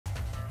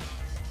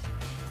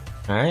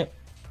Alright.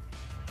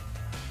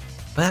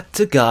 Back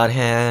to God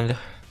Hand.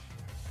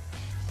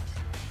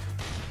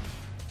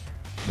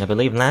 I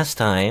believe last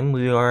time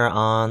we were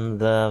on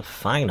the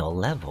final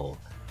level,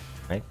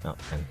 right? Oh,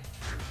 and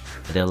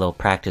I did a little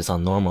practice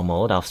on normal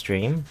mode off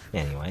stream,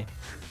 anyway.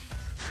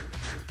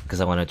 Because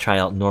I want to try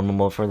out normal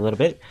mode for a little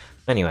bit.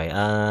 Anyway,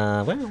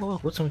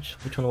 which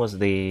one was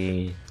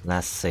the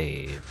last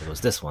save? It was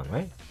this one,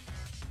 right?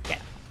 Yeah.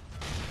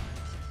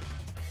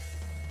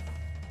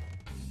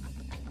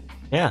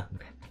 Yeah.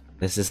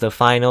 This is the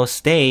final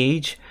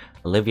stage.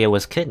 Olivia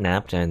was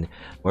kidnapped and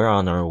we're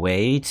on our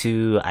way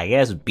to, I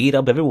guess, beat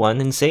up everyone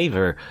and save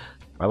her.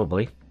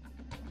 Probably.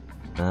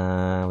 We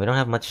don't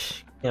have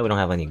much... Yeah, we don't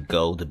have any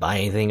gold to buy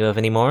anything with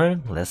anymore.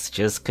 Let's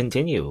just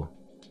continue.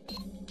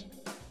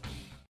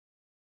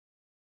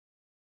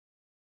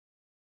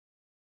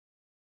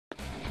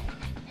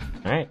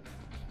 Alright.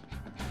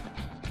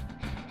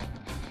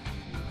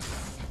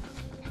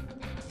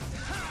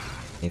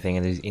 Anything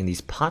in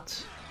these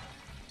pots?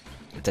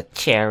 It's a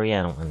cherry,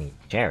 I don't want any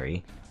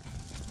cherry.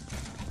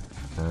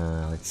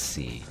 Let's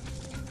see.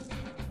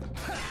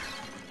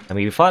 I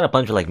mean, we fought a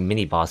bunch of like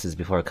mini bosses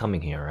before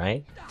coming here,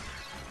 right?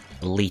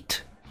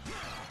 Elite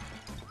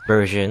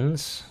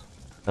versions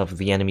of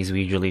the enemies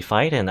we usually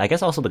fight, and I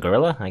guess also the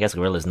gorilla. I guess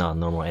gorilla is not a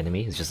normal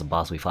enemy, it's just a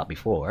boss we fought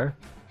before.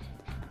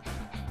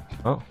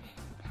 Oh,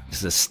 this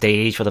is a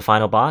stage for the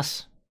final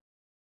boss.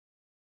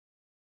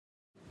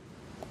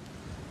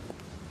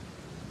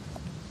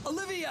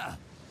 Olivia!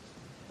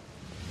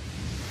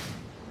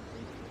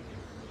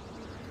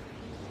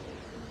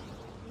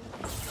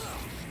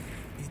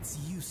 It's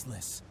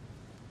useless.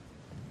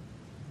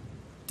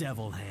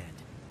 Devil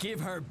Hand, give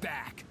her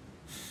back!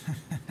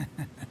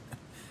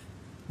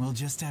 We'll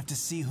just have to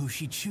see who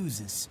she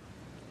chooses.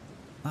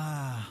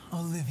 Ah,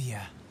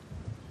 Olivia.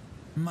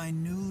 My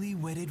newly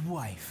wedded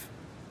wife.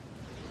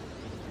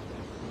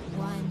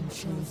 One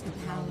chose the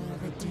power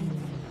of a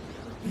demon.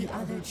 The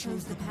other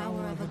chose the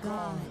power of a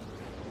god.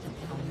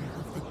 The power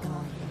of the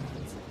God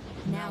Hand.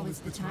 Now is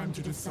the time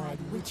to decide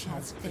which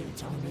has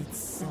fate on its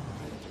side.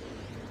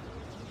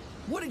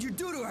 What did you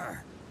do to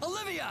her?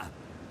 Olivia!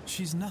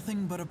 She's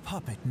nothing but a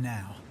puppet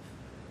now.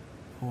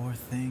 Poor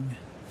thing.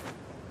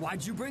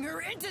 Why'd you bring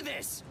her into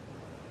this?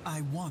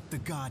 I want the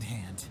God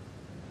Hand.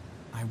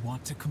 I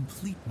want to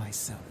complete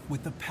myself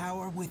with the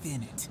power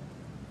within it.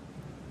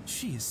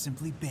 She is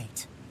simply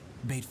bait.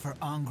 Bait for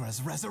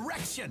Angra's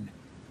resurrection!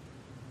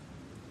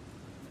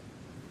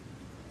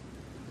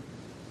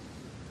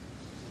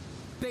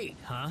 Bait,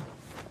 huh?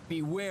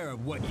 Beware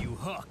of what you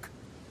hook.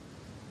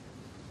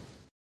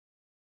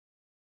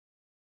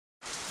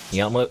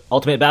 The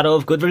ultimate battle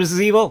of good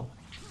versus evil.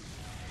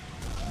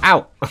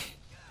 Ow!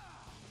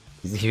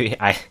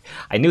 I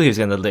knew he was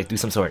gonna like do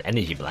some sort of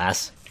energy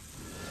blast.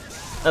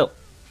 Oh.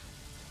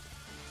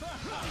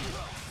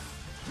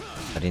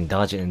 I didn't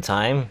dodge it in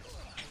time.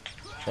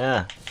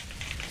 Yeah.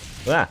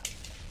 Yeah.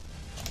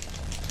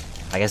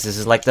 I guess this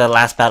is like the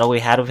last battle we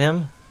had of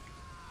him.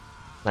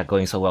 Not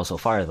going so well so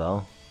far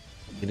though.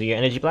 You do your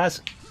energy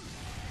blast?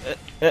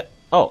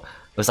 Oh,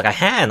 it was like a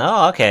hand.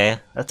 Oh, okay.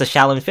 That's the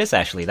Shaolin Fist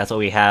actually. That's what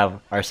we have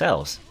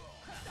ourselves.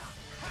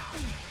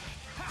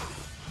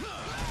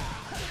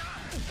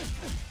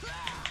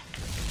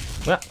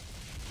 Well,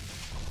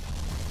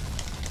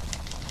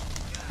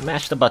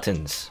 mash the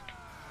buttons.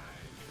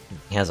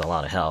 He has a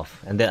lot of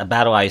health, and the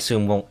battle I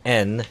assume won't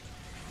end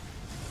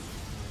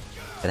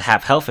at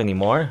half health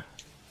anymore.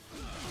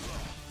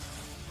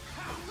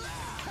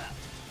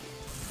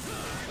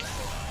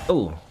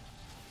 Oh,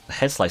 a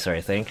head slicer,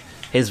 I think.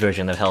 His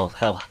version of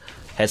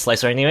head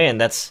slicer anyway, and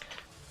that's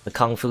the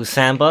Kung Fu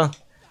Samba.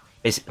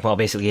 Well,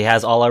 basically, he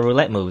has all our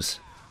roulette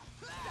moves.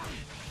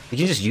 You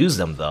can just use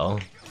them though.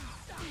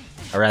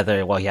 Or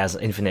rather, well, he has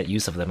infinite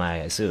use of them, I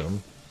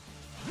assume.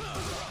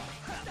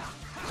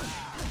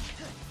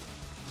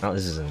 Oh,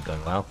 this isn't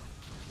going well.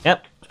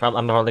 Yep,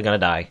 I'm probably gonna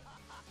die.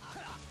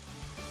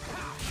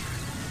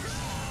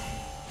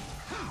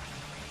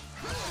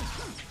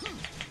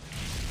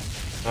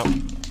 Oh.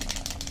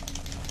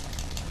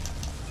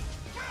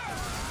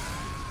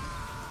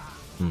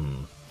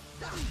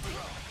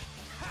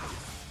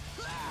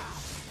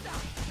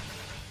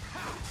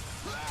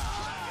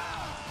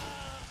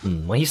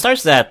 When he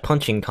starts that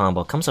punching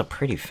combo, it comes up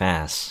pretty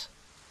fast.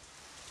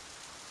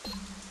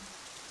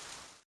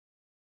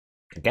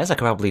 I guess I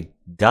could probably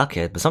duck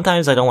it, but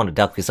sometimes I don't want to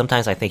duck because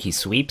sometimes I think he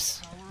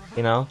sweeps,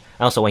 you know?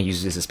 I also want to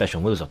use his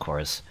special moves, of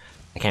course.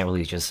 I can't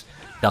really just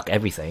duck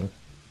everything.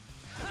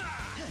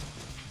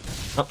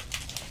 Oh.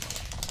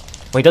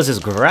 When he does his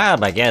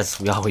grab, I guess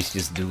we always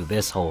just do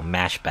this whole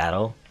mash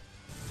battle.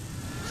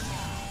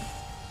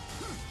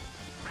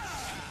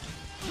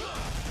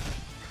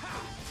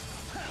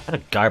 How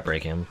to guard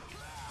break him?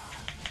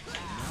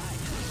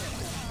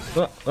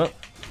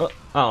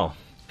 Oh,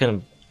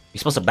 you're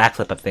supposed to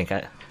backflip, I think.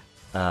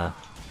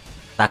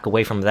 Back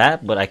away from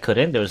that, but I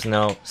couldn't. There was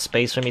no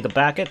space for me to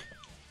back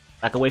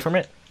away from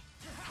it.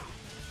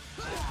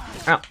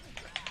 Ow.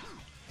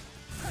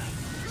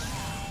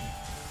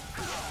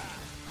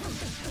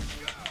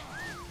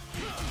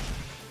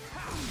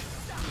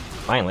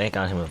 finally, I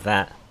got him with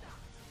that.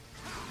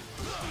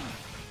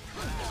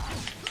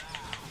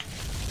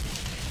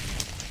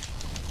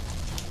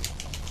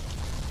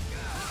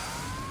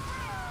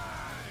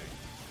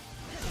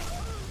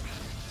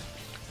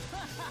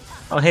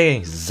 Oh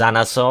hey,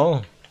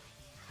 Zanaso.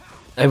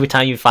 Every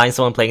time you find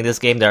someone playing this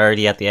game, they're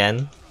already at the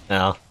end.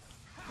 No.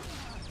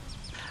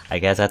 I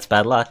guess that's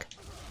bad luck.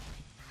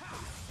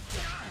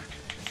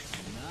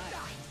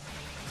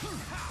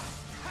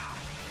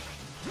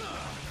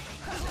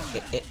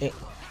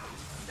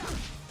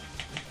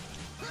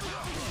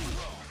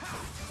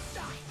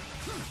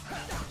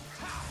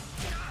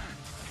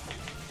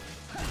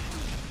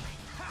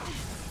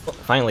 Oh,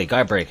 finally,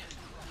 guard break.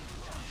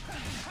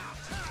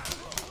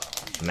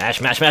 Mash,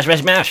 mash, mash,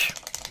 mash, mash!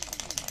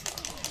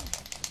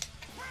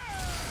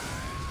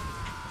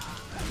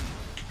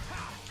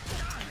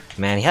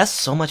 Man, he has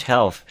so much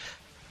health.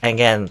 And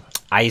again,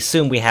 I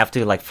assume we have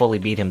to like fully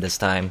beat him this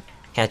time.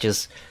 Can't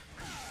just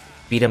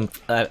beat him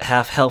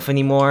half health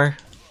anymore.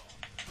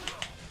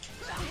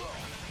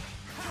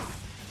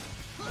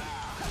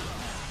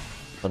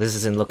 Well, this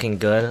isn't looking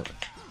good.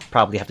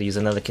 Probably have to use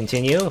another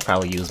continue.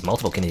 Probably use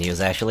multiple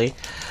continues actually.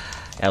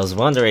 I was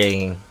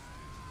wondering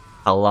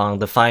how long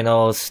the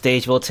final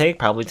stage will take.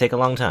 Probably take a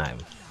long time.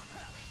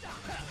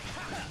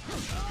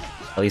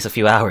 At least a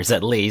few hours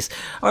at least.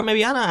 Or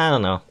maybe, I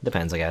don't know.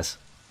 Depends, I guess.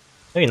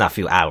 Maybe not a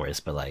few hours,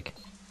 but like...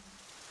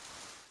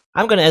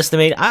 I'm gonna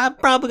estimate, I'm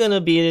probably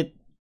gonna beat it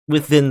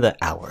within the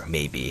hour,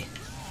 maybe.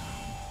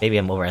 Maybe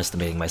I'm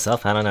overestimating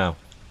myself, I don't know.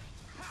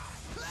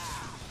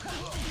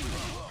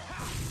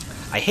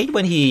 I hate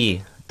when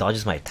he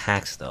dodges my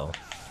attacks, though.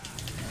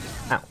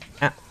 Ow,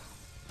 ow.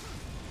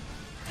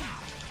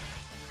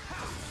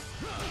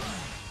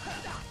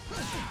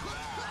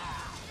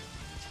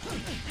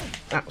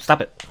 Ow,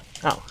 stop it.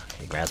 Oh,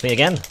 he grabs me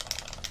again.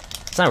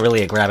 It's not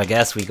really a grab, I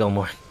guess. We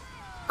go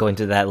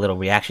into that little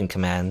reaction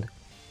command.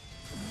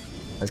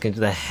 Let's get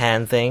into the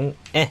hand thing.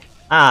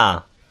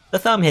 Ah, the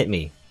thumb hit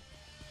me.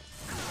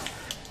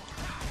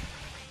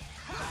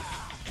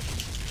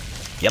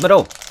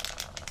 Yamado.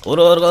 Oh,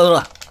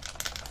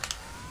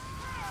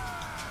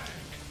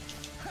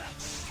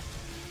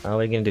 what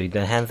are you gonna do?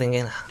 The hand thing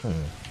again?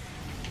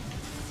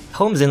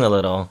 Home's in a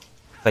little.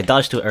 If I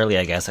dodge too early,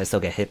 I guess I still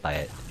get hit by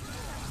it.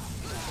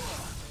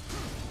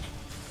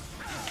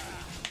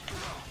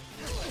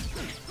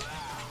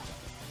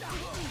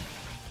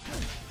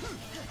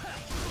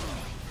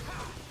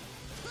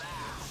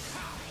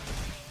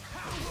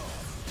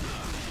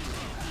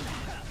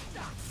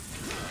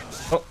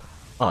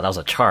 Oh, that was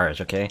a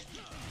charge, okay.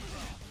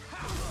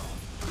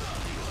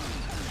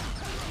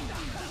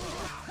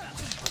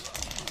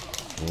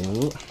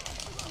 Ooh.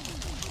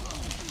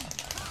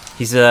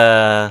 He's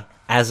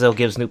Azo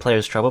gives new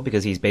players trouble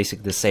because he's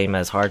basically the same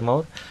as hard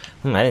mode.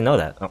 I didn't know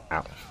that. Oh,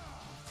 ow.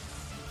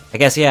 I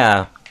guess,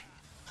 yeah.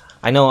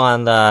 I know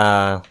on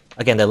the...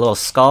 Again, the little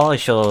skull, it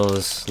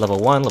shows level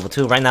 1, level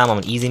 2. Right now I'm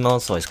on easy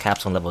mode, so it's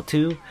caps on level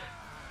 2.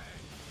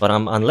 But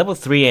I'm on level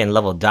 3 and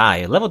level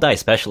die. Level die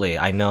especially,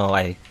 I know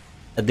I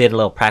did a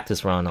little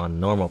practice run on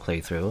normal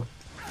playthrough.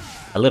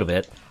 A little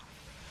bit.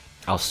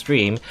 I'll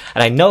stream.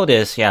 And I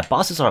noticed, yeah,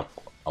 bosses are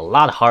a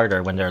lot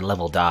harder when they're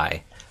level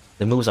die.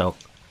 The moves are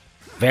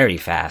very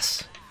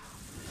fast,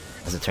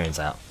 as it turns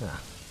out.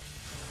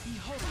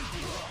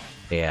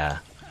 Yeah.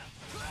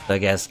 So I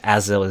guess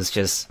Azo is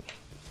just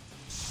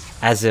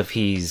as if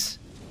he's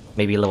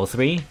maybe level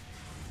 3?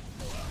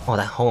 Oh,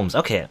 that homes.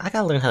 Okay, I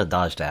gotta learn how to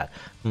dodge that.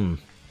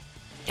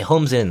 It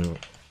homes in,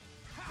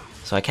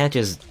 so I can't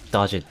just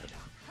dodge it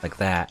like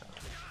that.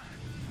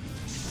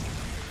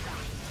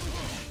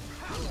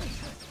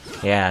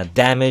 Yeah,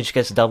 damage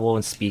gets doubled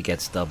and speed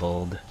gets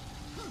doubled.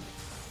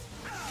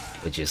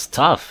 Which is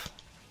tough.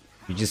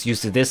 You're just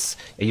used to this,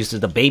 you're used to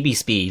the baby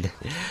speed.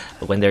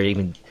 But when they're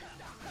even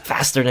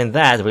faster than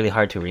that, it's really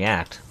hard to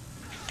react.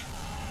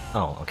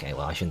 Oh, okay,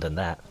 well I shouldn't have done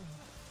that.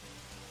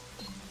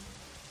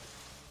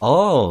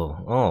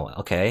 Oh,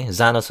 okay.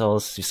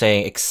 Xanatos, you're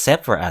saying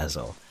except for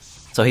Azo.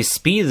 So his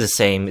speed is the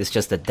same, it's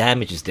just the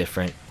damage is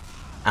different.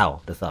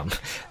 Ow, the thumb.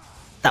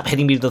 Stop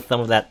hitting me with the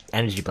thumb with that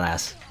energy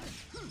blast.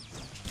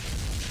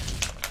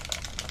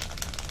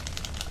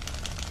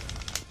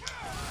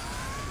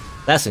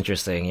 That's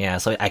interesting, yeah,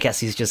 so I guess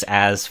he's just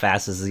as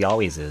fast as he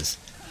always is.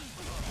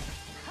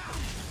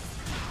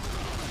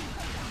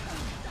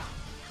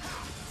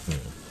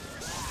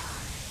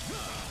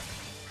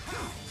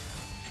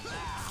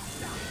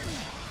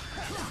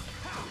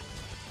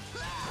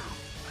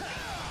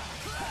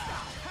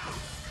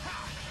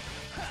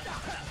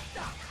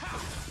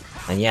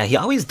 And yeah, he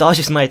always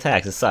dodges my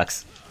attacks, it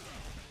sucks.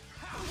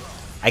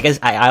 I guess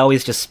I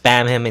always just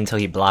spam him until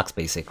he blocks,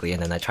 basically,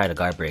 and then I try to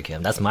guard break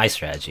him. That's my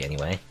strategy,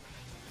 anyway.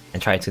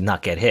 And try to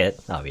not get hit,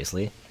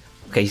 obviously.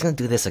 Okay, he's gonna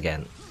do this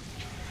again.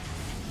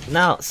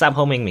 No, stop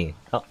homing me.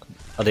 Oh,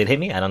 did it hit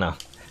me? I don't know.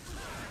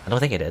 I don't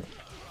think it did.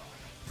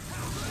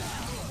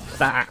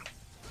 Ah,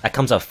 that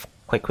comes off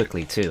quite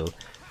quickly, too.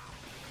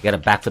 You gotta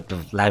backflip the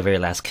very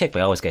last kick, but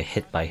I always get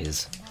hit by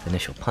his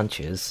initial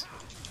punches.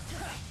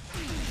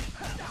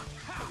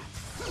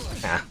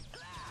 Ah.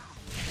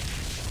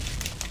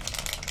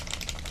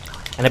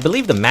 And I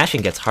believe the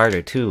mashing gets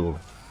harder too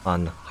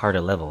on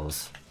harder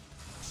levels.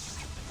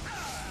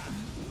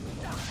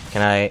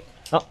 Can I...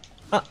 Oh,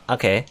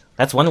 okay.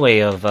 That's one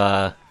way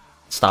of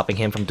stopping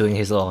him from doing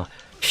his little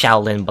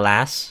Shaolin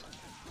blast.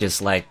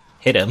 Just like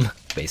hit him,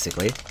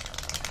 basically.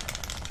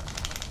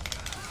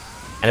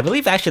 And I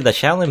believe actually the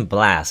Shaolin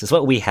blast is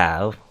what we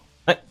have.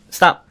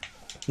 Stop!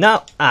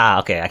 No! Ah,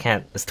 okay, I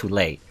can't. It's too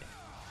late.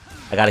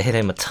 I gotta hit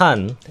him a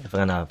ton if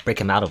I'm gonna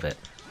break him out of it.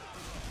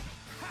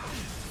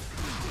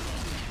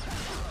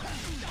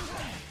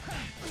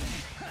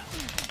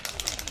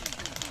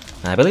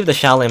 I believe the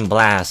Shaolin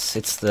Blast,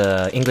 it's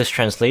the English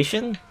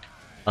translation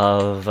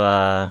of,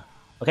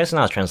 okay, it's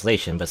not a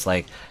translation, but it's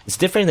like, it's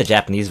different in the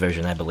Japanese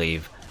version, I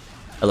believe.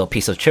 A little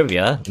piece of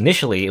trivia,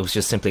 initially it was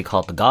just simply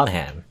called the God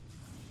Hand.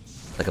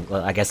 Like,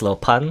 I guess a little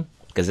pun,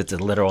 because it's a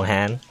literal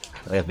hand,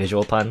 like a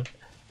visual pun.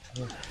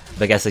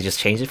 But I guess they just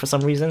changed it for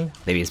some reason.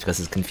 Maybe it's because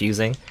it's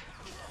confusing.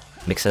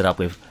 Mix it up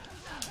with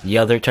the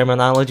other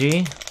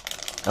terminology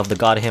of the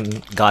God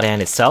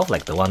Hand itself,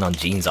 like the one on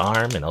Jean's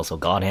arm, and also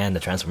God Hand, the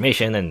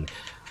transformation, and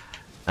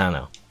I don't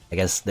know. I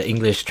guess the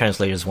English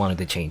translators wanted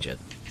to change it.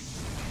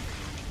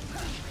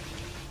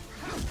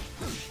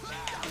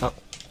 Oh.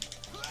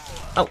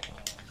 Oh!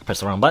 I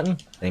pressed the wrong button.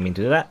 Didn't mean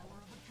to do that.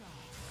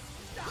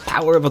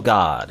 Power of a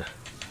god.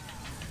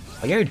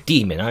 Well, you're a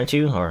demon, aren't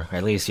you? Or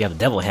at least you have a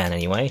devil hand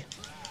anyway.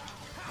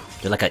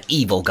 You're like an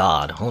evil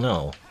god. Oh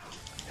no.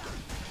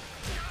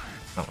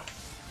 Oh.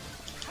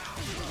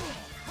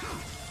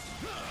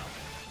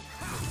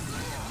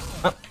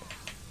 Oh.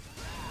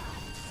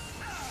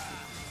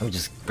 Let me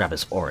just grab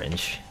this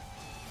orange.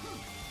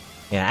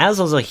 Yeah,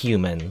 Azel's a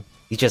human.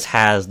 He just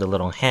has the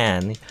little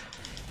hand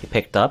he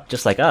picked up,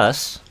 just like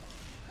us.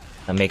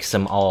 That makes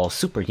him all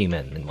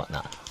superhuman and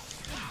whatnot.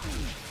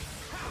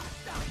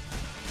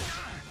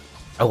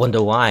 I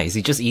wonder why. Is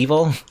he just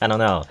evil? I don't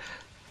know.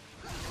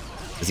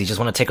 Does he just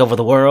want to take over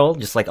the world,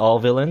 just like all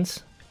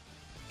villains?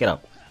 Get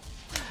up.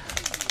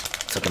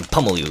 So I can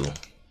pummel you.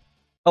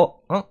 Oh,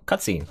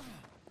 cutscene.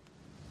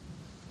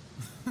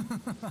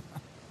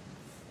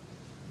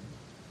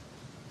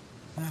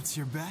 That's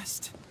your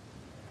best?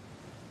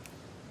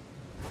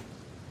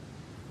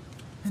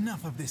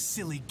 Enough of this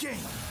silly game!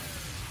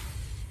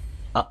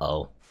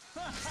 Uh-oh.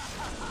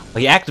 Oh,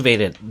 he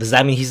activated. Does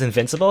that mean he's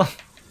invincible?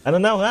 I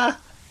don't know,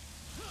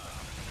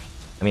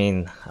 I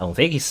mean, I don't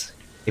think he's...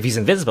 If he's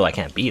invincible, I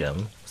can't beat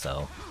him,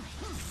 so...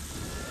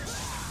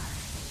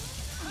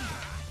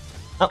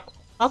 Oh,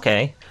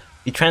 okay.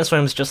 He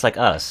transforms just like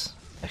us,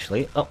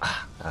 actually. Oh,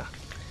 I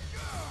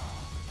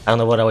don't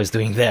know what I was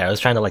doing there. I was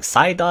trying to, like,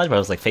 side dodge, but I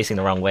was, like, facing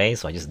the wrong way,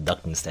 so I just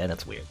ducked instead.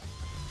 That's weird.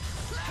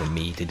 For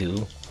me to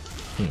do.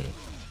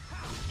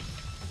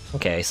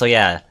 Okay, so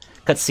yeah.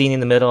 Cutscene in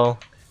the middle.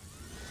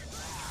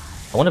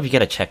 I wonder if you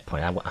get a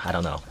checkpoint. I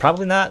don't know.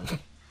 Probably not.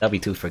 That'll be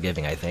too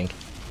forgiving, I think.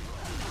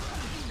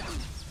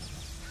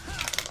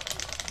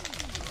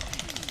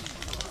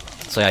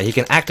 So yeah, he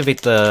can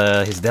activate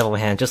his devil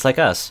hand just like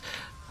us.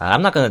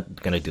 I'm not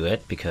gonna do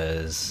it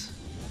because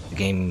the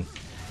game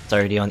is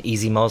already on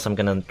easy mode, so I'm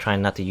gonna try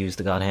not to use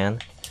the God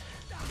Hand.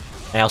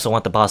 I also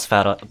want the boss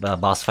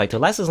fight to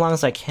last as long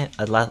as I can.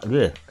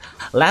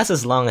 Last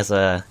as long as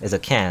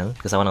it can,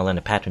 because I want to learn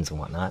the patterns and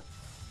whatnot.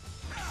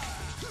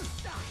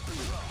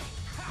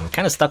 I'm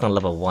kind of stuck on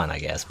level 1, I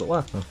guess, but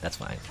well, that's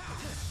fine.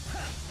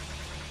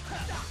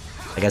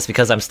 I guess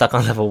because I'm stuck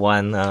on level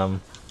 1,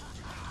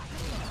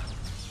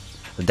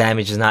 the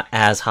damage is not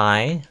as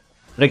high.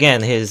 But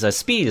again, his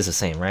speed is the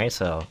same, right?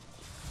 So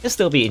it'll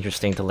still be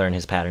interesting to learn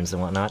his patterns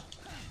and whatnot.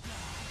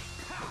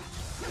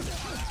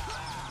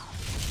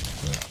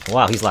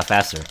 Wow, he's a lot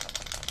faster.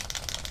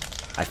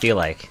 I feel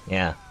like,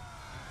 yeah.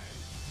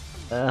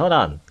 Hold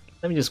on.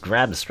 Let me just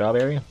grab the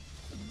strawberry.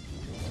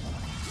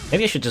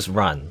 Maybe I should just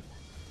run.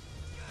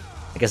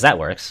 I guess that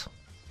works.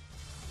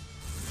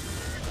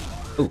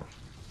 Ooh.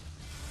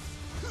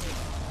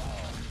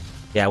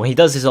 Yeah, when he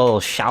does his little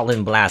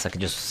Shaolin blast, I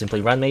can just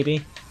simply run,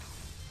 maybe?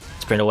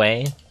 Sprint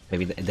away.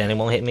 Maybe then it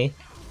won't hit me.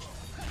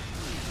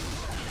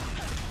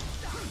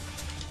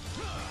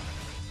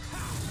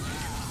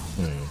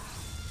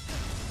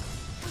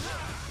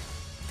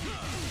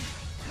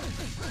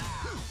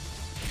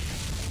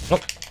 Oh.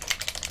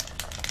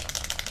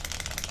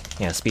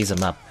 Yeah, speeds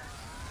him up.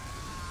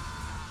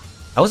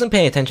 I wasn't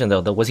paying attention though.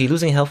 Was he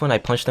losing health when I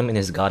punched him in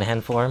his God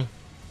Hand form?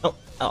 Oh.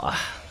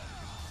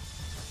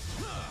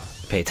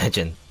 Pay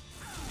attention.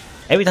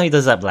 Every time he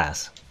does that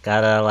blast,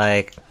 gotta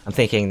like... I'm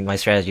thinking my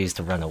strategy is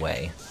to run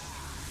away.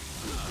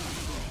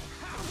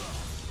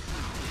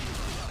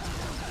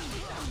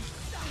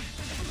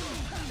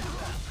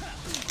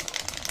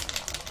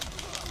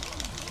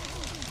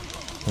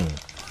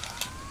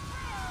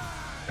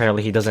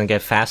 Apparently he doesn't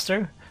get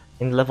faster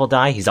in level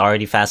die. He's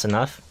already fast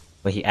enough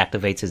when he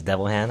activates his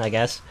devil hand, I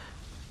guess.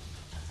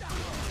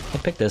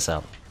 I'll pick this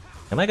up.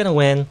 Am I gonna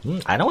win?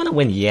 I don't want to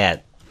win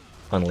yet,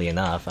 funnily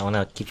enough. I want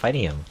to keep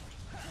fighting him.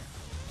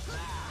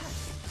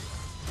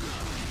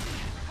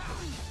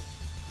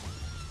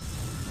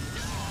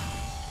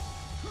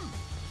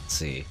 Let's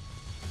see.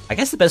 I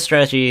guess the best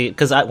strategy,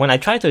 because when I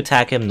try to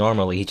attack him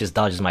normally, he just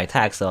dodges my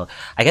attack, so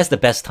I guess the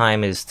best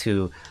time is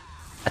to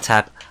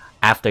attack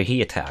after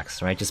he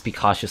attacks, right? Just be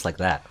cautious like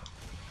that.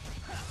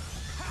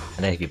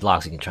 And then if he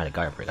blocks, you can try to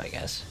guard for it, I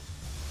guess.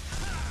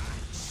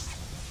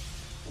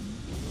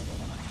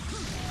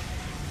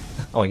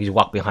 Oh, you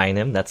walk behind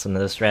him, that's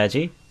another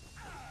strategy.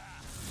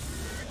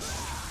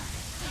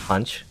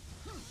 Punch.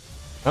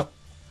 Oh.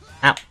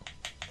 Ow.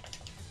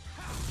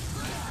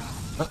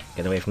 Oh,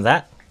 get away from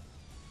that.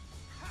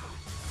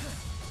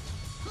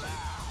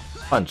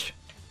 Punch.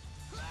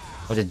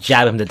 Or just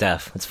jab him to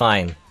death. It's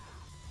fine.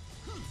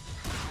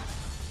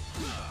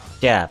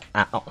 Jab.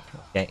 Ah, oh,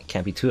 okay.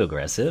 Can't be too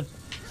aggressive.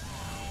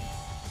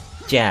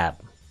 Jab.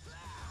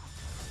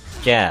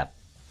 Jab.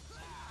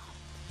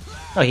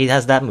 Oh, he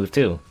has that move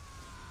too.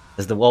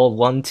 There's the old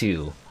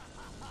 1-2.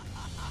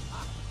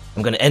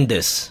 I'm gonna end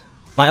this.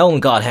 My own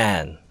god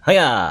hand.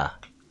 Hiya!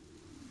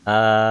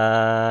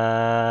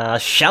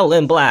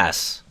 Shaolin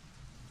Blast.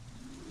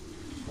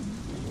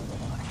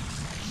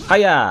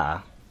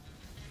 Hiya!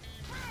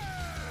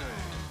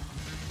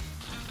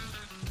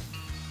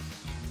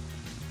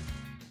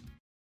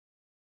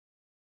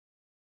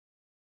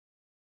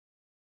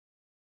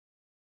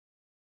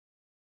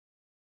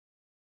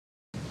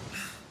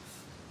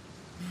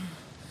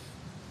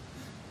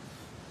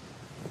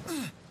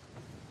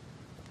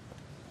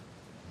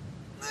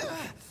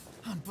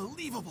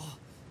 Unbelievable!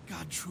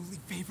 God truly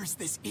favors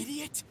this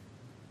idiot?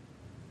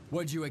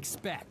 What'd you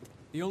expect?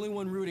 The only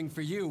one rooting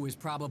for you is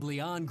probably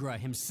Angra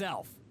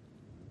himself.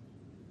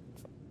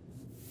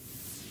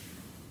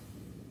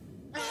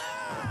 The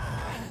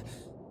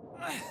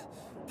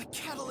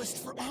catalyst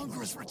for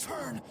Angra's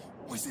return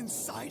was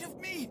inside of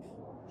me?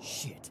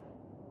 Shit.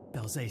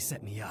 Belzé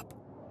set me up.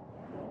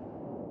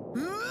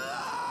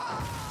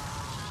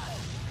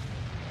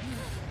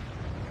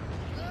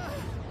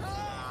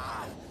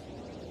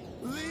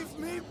 Leave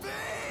me be!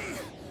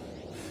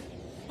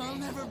 I'll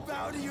never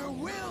bow to your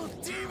will,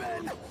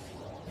 demon!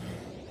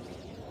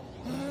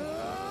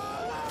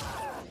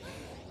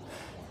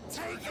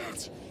 Take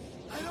it!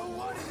 I don't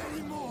want it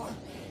anymore!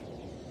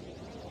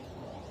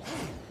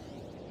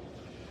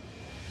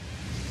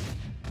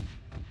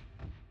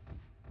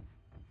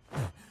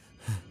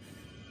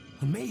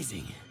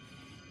 Amazing.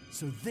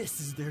 So this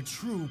is their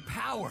true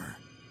power.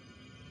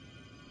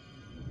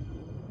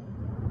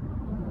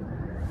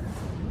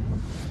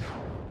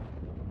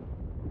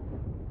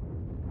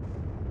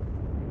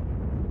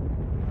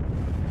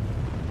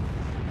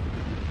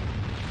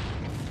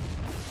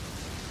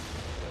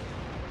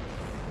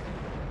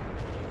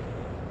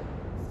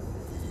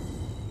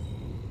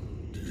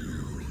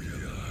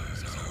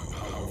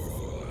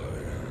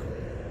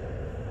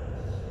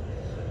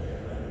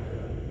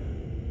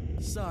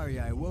 Sorry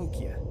I woke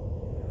you.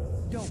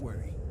 Don't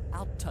worry,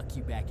 I'll tuck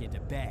you back into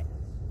bed.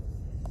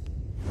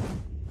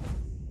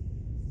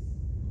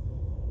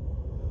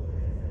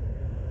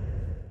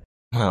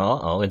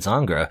 Oh, it's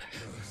Angra.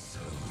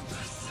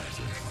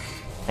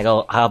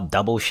 I have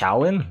double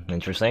Shaolin?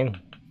 Interesting.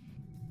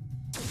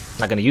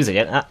 Not gonna use it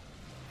yet. Ah.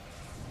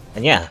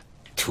 And yeah,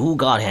 2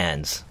 god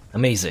hands.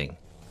 Amazing.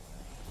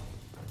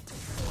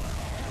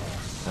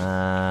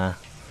 Oh.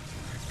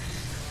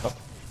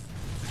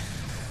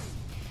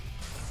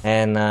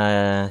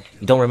 And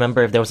you don't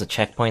remember if there was a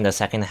checkpoint in the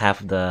second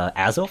half of the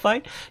Azo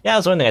fight? Yeah, I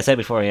was wondering. I said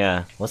before,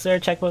 yeah. Was there a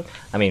checkpoint?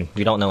 I mean,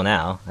 we don't know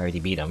now. I already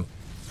beat him.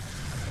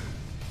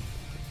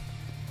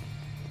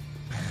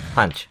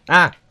 Punch.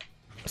 Ah!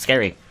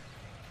 Scary.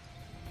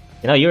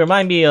 You know, you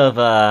remind me of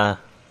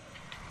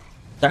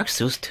Dark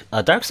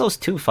Souls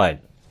 2 fight.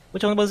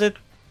 Which one was it?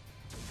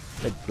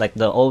 Like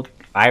the old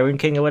Iron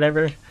King or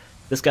whatever?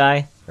 This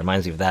guy?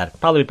 Reminds me of that.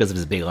 Probably because of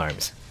his big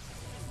arms.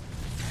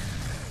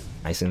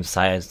 I assume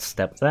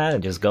sidestep that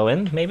and just go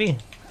in, maybe?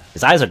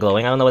 His eyes are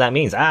glowing, I don't know what that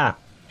means. Ah!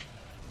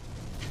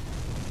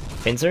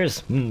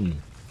 Pincers? Hmm.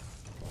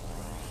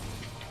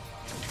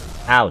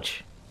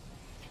 Ouch.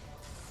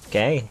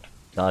 Okay,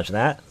 dodge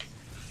that.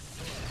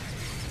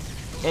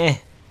 I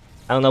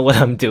don't know what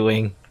I'm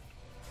doing.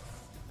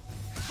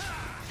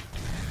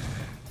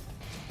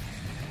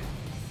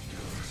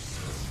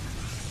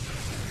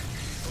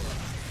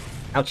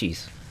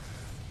 Ouchies.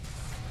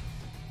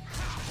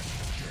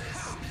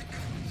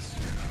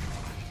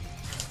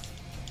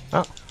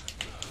 Oh.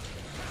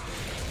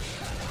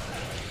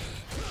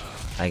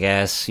 I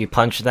guess you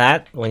punch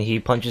that when he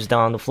punches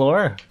down on the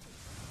floor.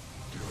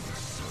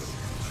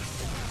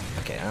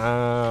 Okay,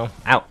 ow.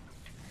 Ow.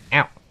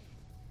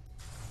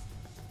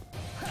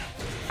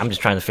 I'm just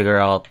trying to figure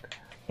out,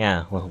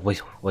 yeah,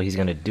 what he's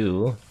gonna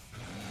do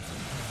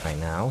right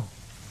now.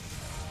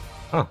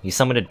 Oh, he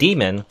summoned a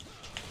demon.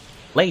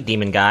 Late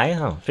demon guy.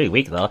 Oh, pretty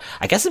weak though.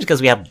 I guess it's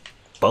because we have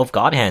both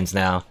god hands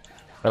now.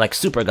 Or like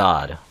super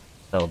god.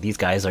 So these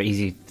guys are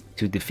easy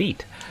to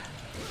defeat.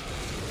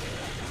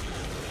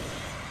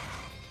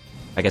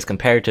 I guess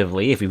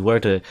comparatively, if we were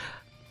to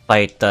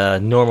fight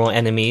normal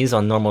enemies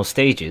on normal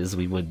stages,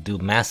 we would do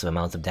massive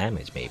amounts of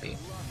damage, maybe.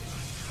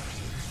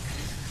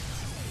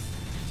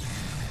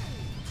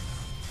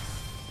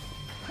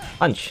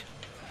 Punch.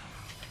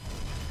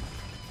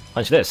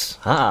 Punch this.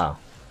 Ah.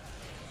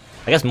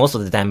 I guess most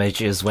of the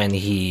damage is when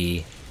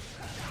he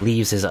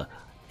leaves his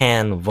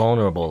hand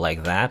vulnerable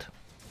like that.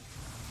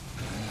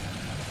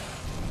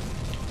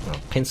 Oh,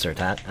 pincer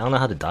attack. I don't know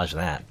how to dodge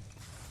that.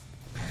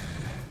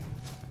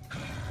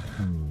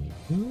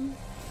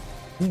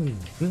 Can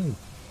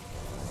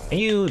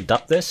you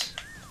duck this?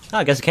 Oh,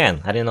 I guess you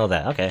can. I didn't know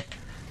that. Okay.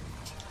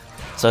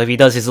 So if he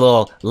does his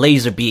little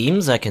laser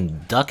beams, I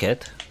can duck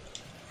it.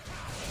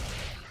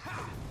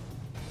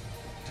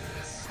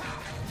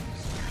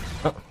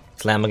 Oh,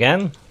 slam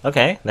again?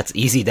 Okay, that's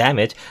easy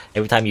damage.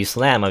 Every time you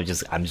slam, I'm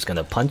just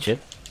gonna punch it.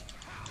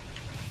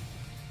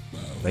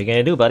 What are you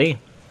gonna do, buddy?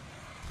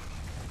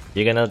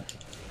 You're gonna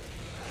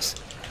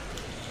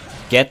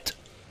get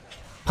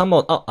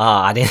pummeled. Oh,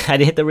 I didn't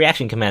hit the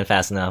reaction command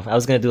fast enough. I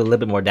was gonna do a little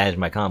bit more damage to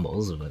my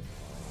combos, but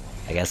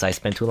I guess I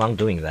spent too long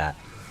doing that.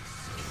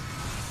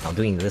 I'm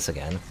doing this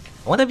again.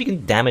 I wonder if you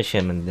can damage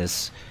him in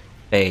this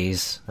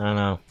phase. I don't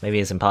know. Maybe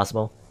it's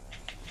impossible.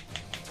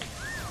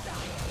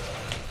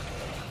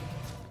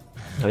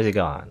 Where's he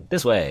gone?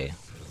 This way.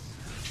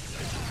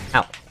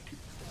 Ow.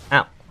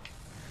 Ow.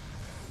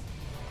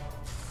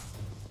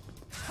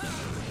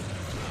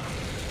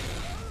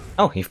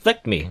 Oh, he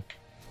flicked me.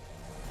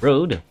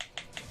 Rude.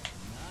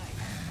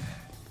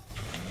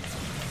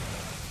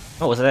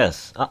 Oh, what's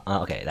this?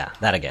 Okay,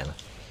 that again.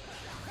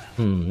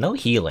 No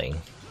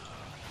healing.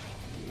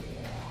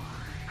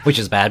 Which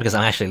is bad because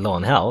I'm actually low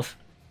on health.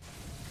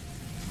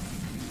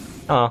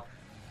 Oh,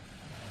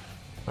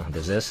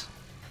 there's this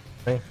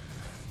thing.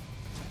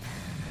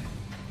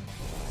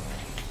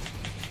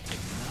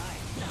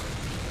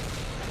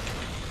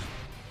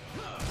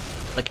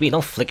 Flick me,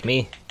 don't flick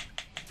me.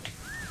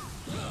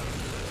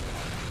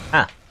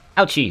 Ah,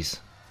 ouchies.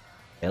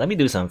 Okay, let me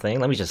do something.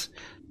 Let me just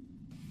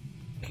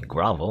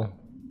grovel.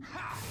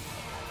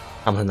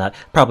 Something that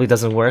probably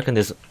doesn't work in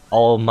this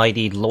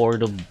almighty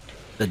Lord of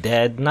the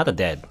Dead. Not the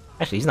Dead.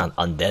 Actually, he's not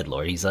undead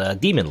lord. He's a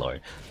demon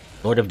lord.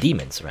 Lord of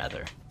demons,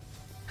 rather.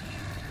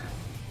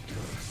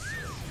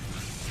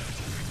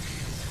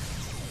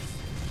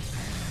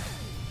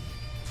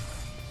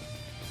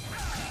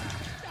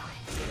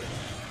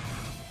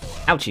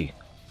 Ouchie.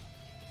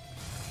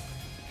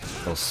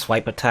 Little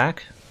swipe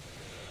attack.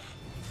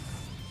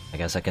 I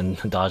guess I can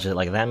dodge it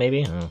like that,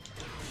 maybe?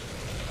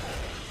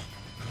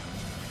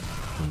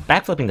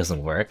 Backflipping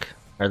doesn't work.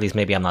 Or at least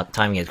maybe I'm not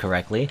timing it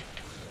correctly.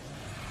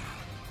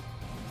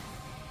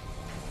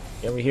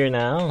 Get over here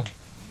now.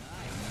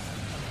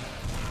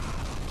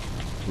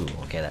 Ooh,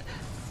 okay, that...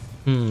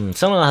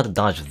 someone know how to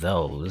dodge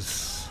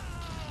those.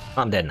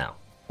 I'm dead now.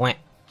 Wah.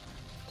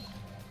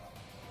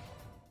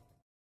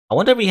 I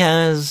wonder if he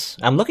has...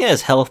 I'm looking at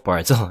his health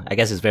bar, so I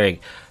guess it's very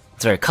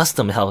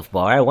custom health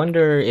bar. I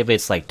wonder if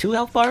it's like 2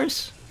 health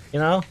bars, you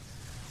know?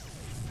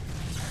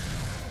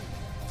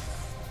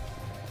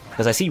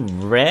 Because I see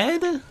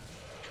red? I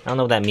don't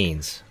know what that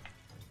means.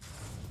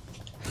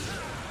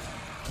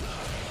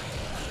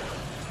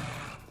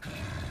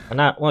 Or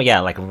not, well,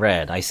 yeah, like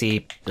red. I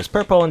see there's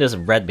purple and there's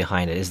red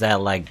behind it. Is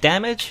that like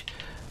damage?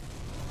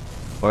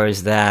 Or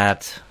is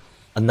that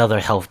another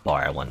health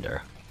bar, I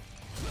wonder?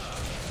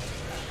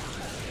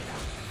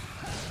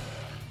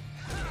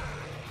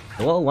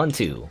 Well, 1,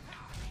 2.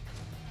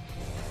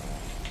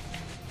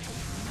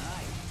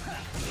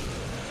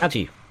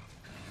 Ouchie.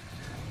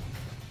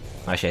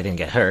 Actually, I didn't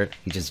get hurt.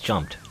 He just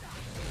jumped.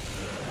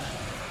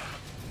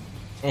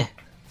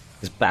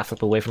 Just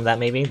backflip away from that,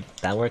 maybe?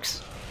 That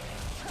works.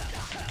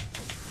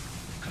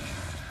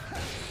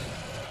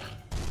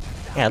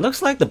 Yeah, it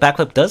looks like the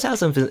backflip does have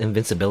some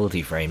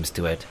invincibility frames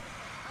to it.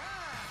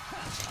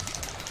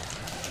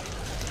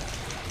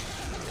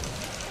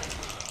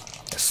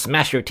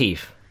 Smash your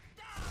teeth.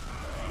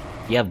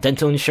 You have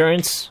dental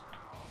insurance?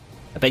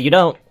 I bet you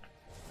don't.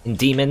 In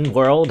Demon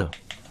World.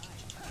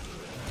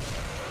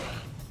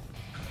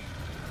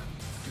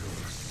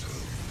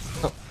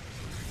 Oh.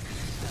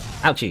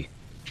 Ouchie.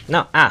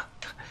 No,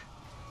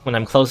 When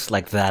I'm close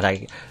like that,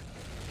 I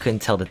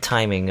couldn't tell the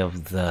timing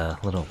of the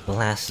little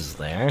blasts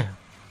there.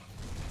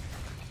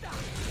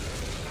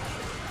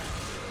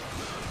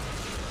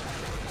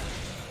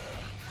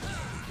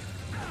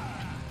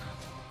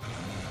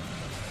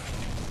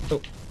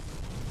 Oh.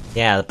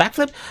 Yeah, the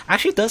backflip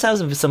actually does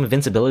have some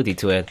invincibility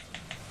to it,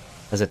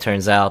 as it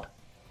turns out.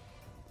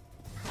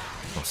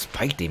 Oh,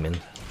 Spike Demon.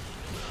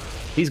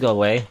 Please go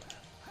away.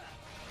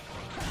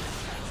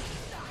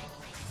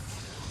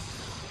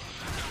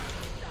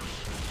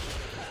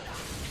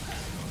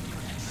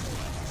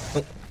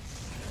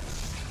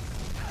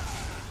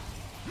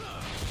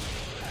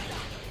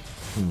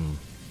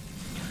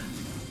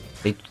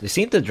 They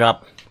seem to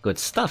drop good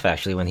stuff,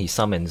 actually, when he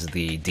summons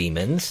the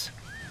demons.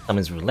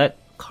 Summons roulette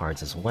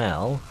cards as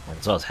well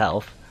as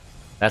health.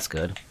 That's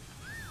good.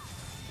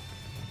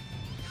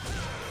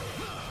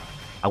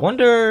 I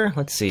wonder...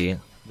 let's see.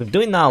 We're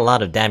doing not a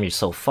lot of damage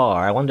so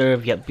far. I wonder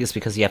if it's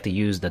because you have to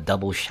use the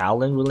double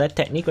Shaolin roulette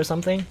technique or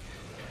something?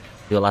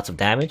 Do lots of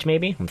damage,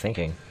 maybe? I'm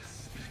thinking.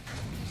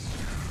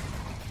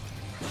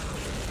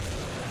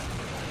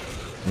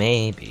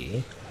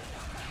 Maybe.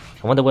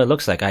 I wonder what it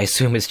looks like. I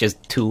assume it's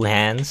just two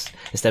hands.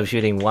 Instead of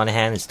shooting one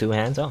hand, it's two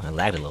hands. Oh, I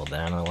lagged a little bit.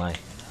 I don't know why.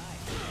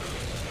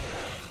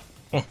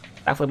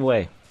 Backflip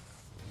away.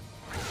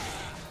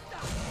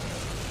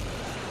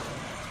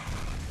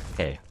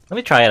 Okay, let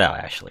me try it out,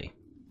 actually.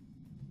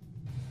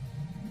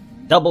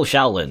 Double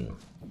Shaolin.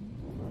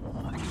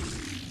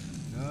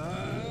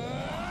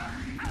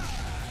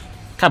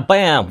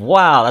 Kabam!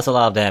 Wow, that's a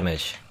lot of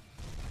damage.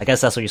 I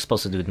guess that's what you're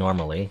supposed to do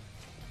normally.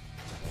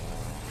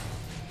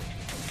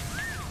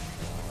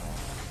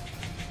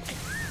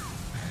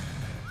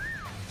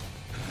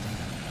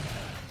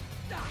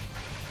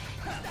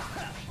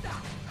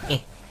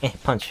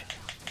 Punch.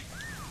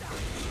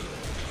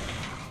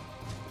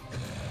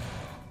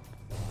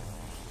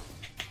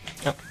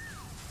 Oh.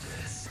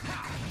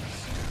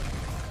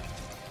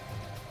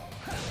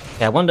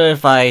 Yeah, I wonder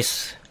if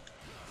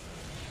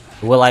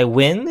will I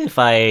win if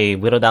I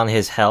whittle down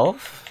his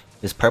health?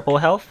 His purple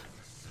health?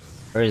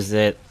 Or is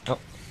it... Oh.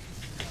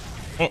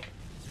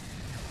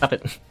 Stop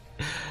it.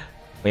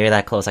 Maybe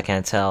that close, I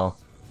can't tell.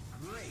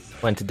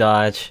 When to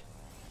dodge.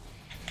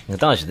 I can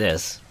dodge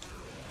this.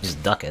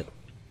 Just duck it.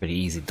 Pretty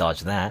easy to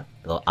dodge that.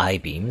 Little eye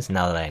beams,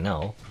 now that I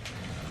know.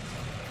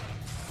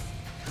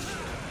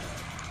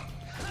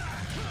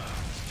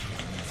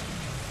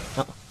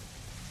 Oh.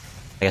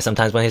 I guess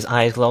sometimes when his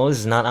eyes close,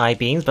 it's not eye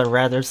beams, but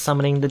rather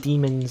summoning the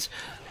demons.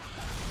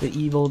 The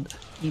evil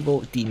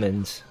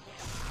demons.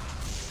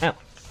 Ow.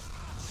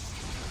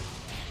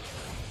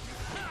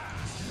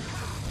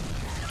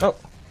 Oh!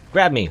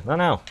 Grab me! Oh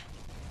no!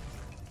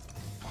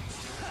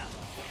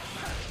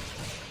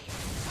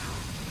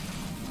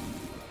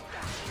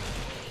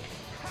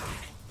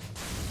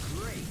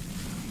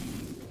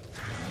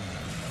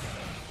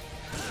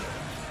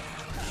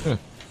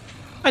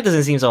 It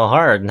doesn't seem so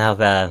hard now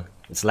that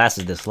it's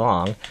lasted this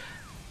long.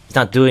 It's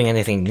not doing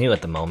anything new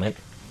at the moment.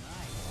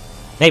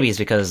 Maybe it's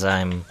because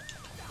I'm,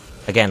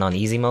 again, on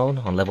easy mode,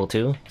 on level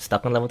 2,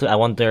 stuck on level 2. I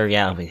wonder,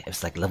 yeah, if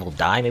it's like level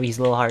die, maybe he's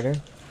a little harder.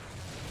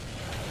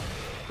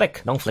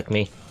 Flick! Don't flick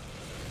me.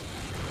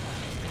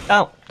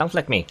 Oh! Don't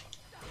flick me.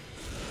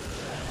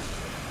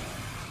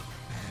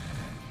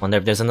 Wonder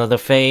if there's another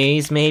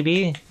phase,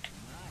 maybe?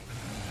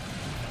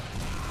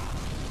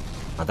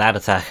 Oh, that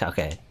attack,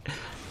 okay.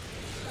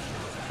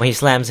 When he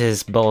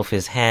slams both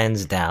his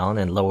hands down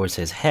and lowers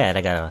his head,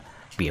 I gotta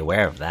be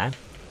aware of that.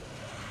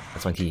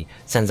 That's when he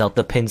sends out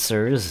the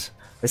pincers.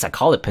 At least I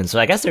call it pincers.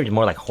 I guess they're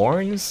more like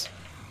horns?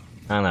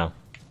 I don't know.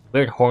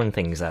 Weird horn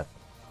things that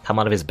come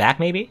out of his back,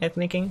 maybe? I'm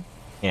thinking?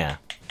 Yeah.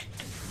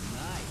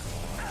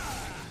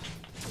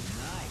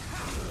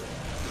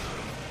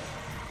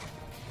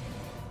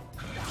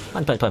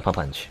 Punch, punch, punch, punch,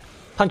 punch.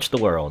 Punch the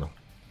world.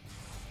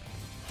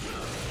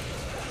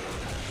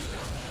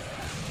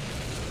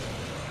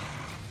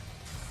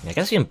 I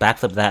guess you can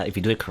backflip that if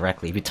you do it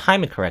correctly. If you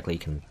time it correctly, you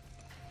can...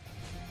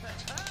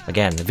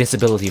 Again,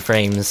 invincibility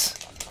frames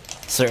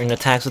certain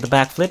attacks with the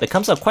backflip. It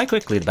comes up quite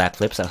quickly, the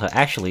backflip, so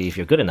actually, if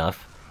you're good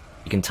enough,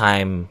 you can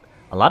time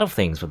a lot of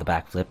things with the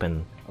backflip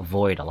and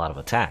avoid a lot of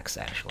attacks,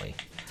 actually.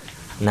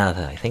 Now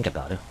that I think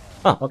about it.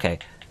 Oh, okay.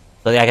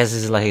 So yeah, I guess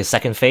this is like his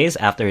second phase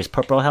after his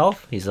purple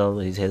health. His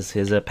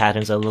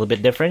patterns are a little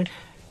bit different.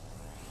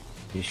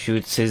 He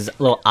shoots his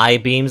little eye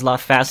beams a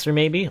lot faster,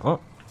 maybe. Oh,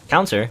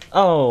 counter.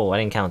 Oh, I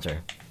didn't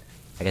counter.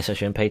 I guess I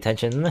shouldn't pay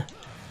attention.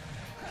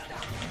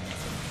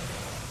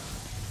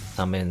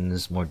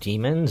 Summons more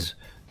demons.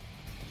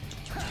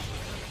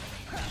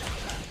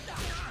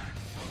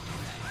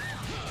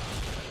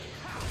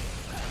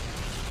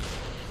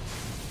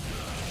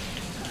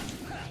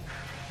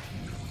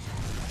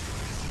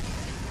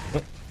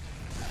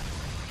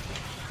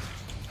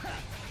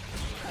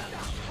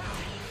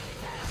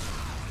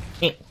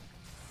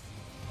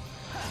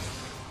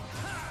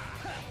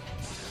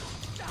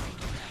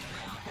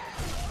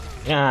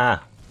 Yeah,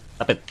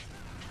 stop it.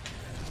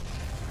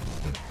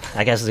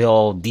 I guess the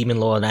old Demon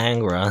Lord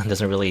Angra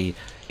doesn't really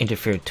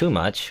interfere too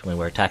much when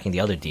we're attacking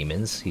the other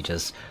demons. He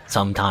just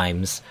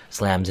sometimes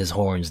slams his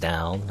horns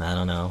down. I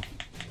don't know.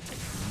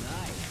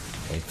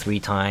 Like 3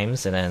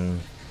 times and then...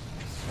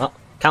 Oh,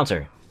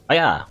 counter. Oh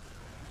yeah.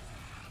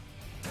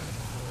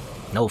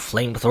 No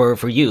flamethrower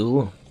for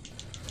you.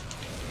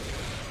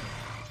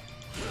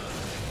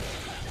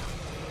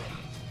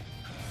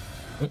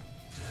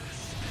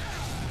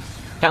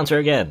 Counter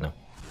again.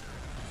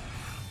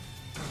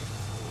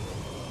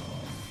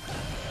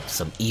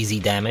 Some easy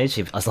damage,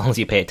 as long as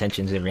you pay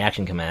attention to the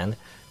reaction command.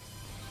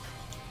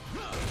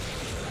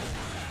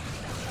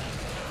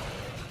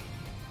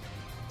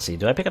 Let's see,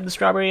 do I pick up the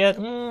strawberry yet?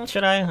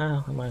 Should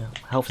I? My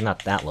health's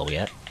not that low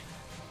yet.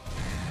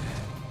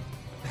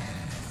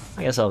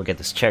 I guess I'll get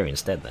this cherry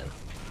instead then.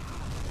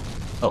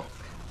 Oh.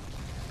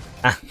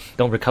 Ah,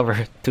 don't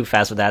recover too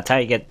fast with that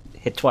attack, you get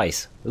hit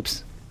twice.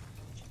 Oops.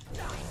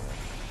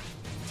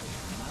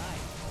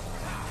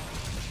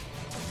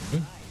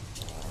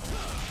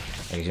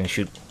 Are you gonna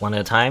shoot one at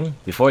a time?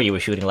 Before you were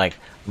shooting like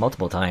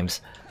multiple times.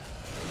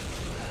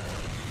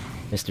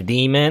 Mr.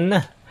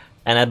 Demon.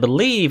 And I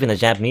believe in the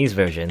Japanese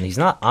version, he's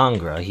not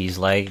Angra, he's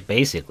like,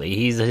 basically,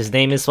 his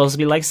name is supposed to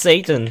be like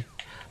Satan.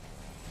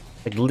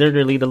 Like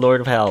literally the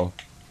Lord of Hell.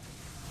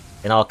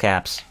 In all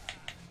caps.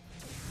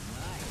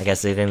 I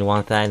guess they didn't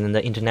want that in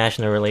the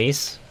international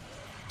release.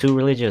 Too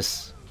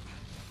religious.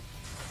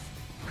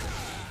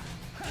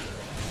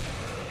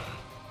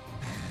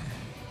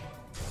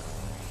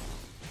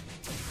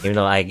 Even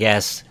though I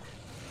guess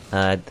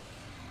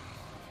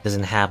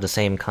doesn't have the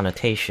same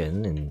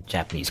connotation in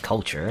Japanese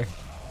culture.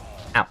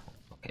 Ow!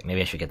 Okay,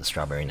 maybe I should get the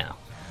strawberry now.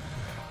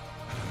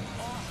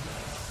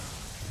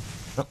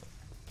 Oh.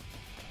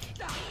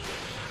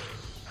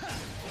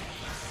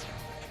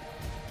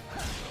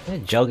 I'm gonna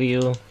juggle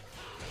you. I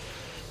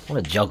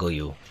wanna juggle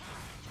you.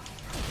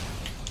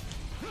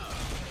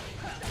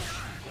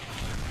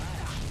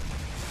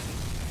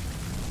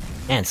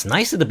 Man, it's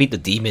nice to beat the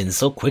demons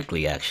so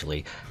quickly,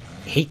 actually.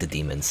 I hate the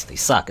demons. They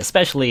suck.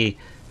 Especially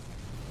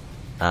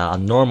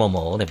on normal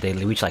mode, if they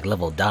reach like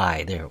level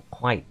die, they're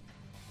quite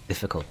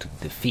difficult to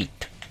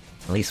defeat.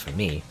 At least for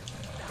me.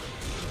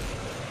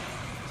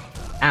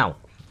 Ow!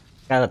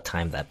 Gotta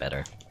time that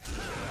better.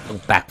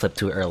 Don't backflip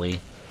too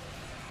early.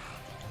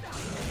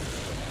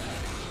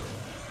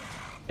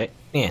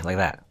 Yeah, like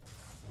that.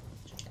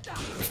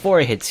 Before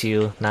it hits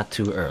you, not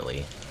too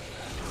early.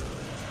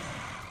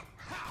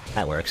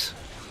 That works.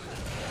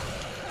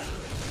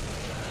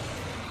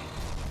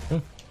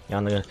 You're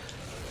on the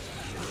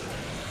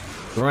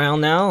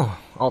ground now,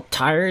 all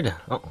tired.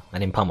 Oh, I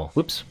didn't pummel.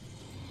 Whoops.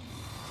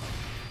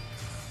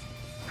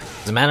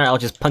 Doesn't matter, I'll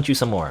just punch you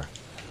some more.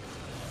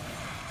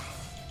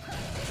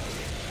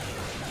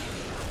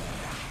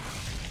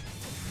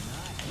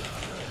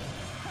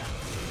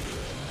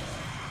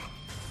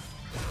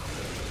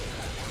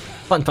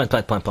 Punch, punch,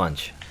 punch, punch,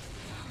 punch.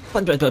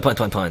 Punch, punch, punch, punch,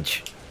 punch,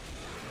 punch.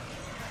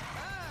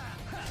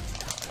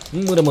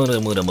 Muda, muda,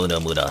 muda, muda,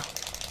 muda.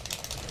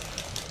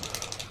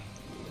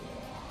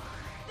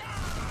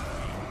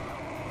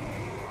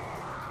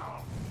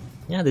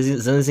 Yeah, this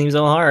doesn't seem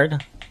so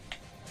hard.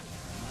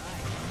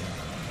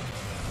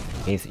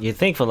 You'd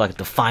think for like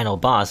the final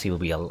boss he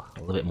would be a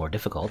little bit more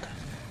difficult.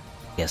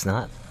 Guess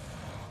not.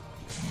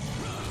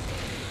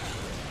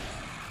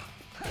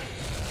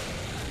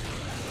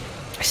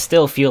 I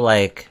still feel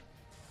like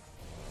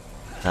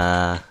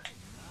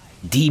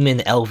Demon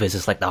Elvis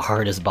is like the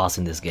hardest boss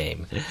in this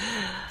game.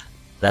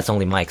 That's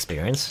only my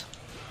experience.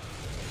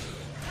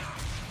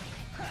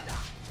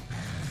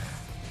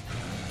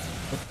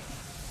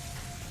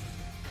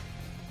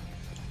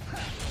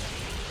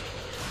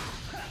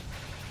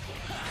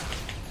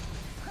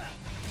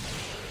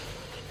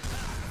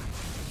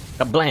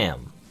 Kablam!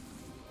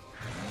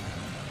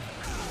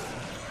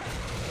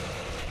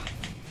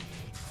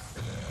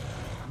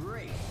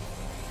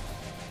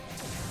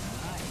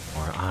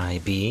 More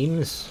eye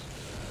beams.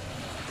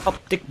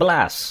 Optic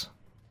blast.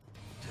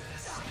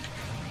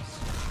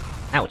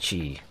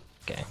 Ouchie.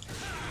 Okay.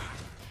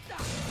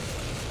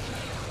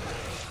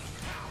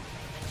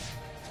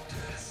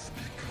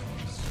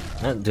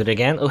 Do it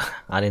again? Oh,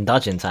 I didn't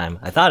dodge in time.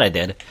 I thought I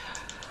did.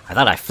 I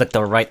thought I flicked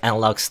the right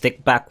analog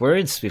stick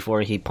backwards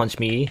before he punched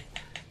me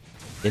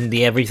in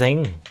the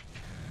everything.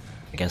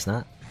 I guess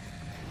not.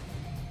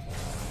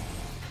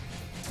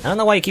 I don't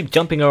know why you keep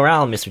jumping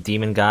around, Mr.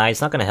 Demon Guy.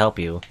 It's not gonna help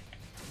you.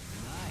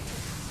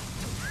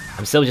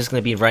 I'm still just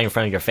gonna be right in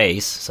front of your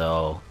face,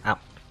 so... Ow.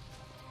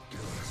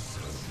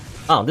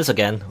 Oh, this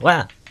again.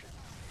 Wow.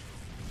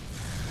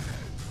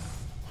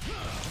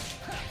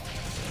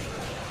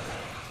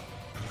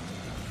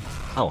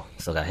 Oh,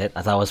 still got hit.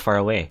 I thought I was far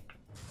away.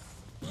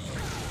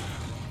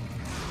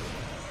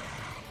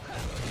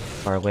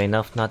 Far away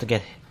enough not to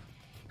get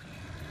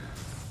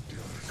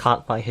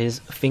caught by his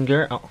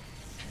finger. Oh.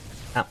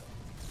 Ow.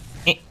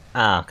 Eh.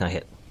 Ah, got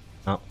hit.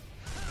 Oh. In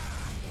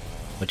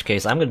which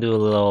case, I'm gonna do a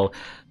little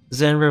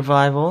Zen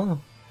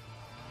Revival.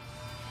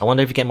 I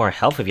wonder if you get more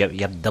health if you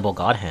have double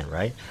God Hand,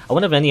 right? I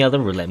wonder if any other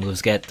roulette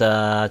moves get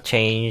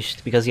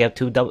changed because you have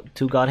two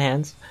God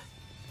Hands.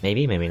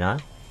 Maybe, maybe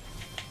not.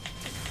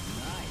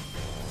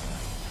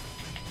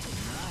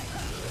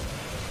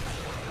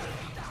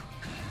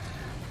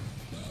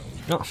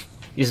 No,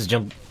 you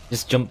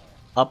just jump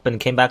up and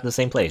came back to the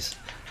same place.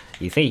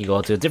 You think you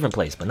go to a different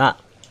place, but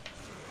not.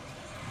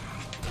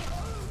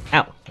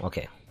 Ow.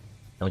 Okay.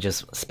 Don't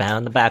just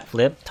spam the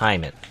backflip.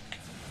 Time it.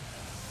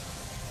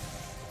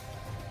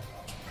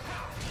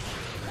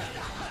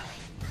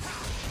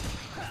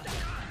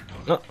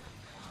 Oh,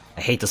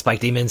 I hate the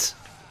spike demons.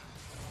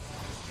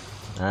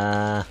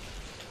 Oh,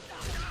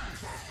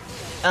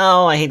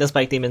 I hate the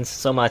spike demons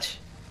so much.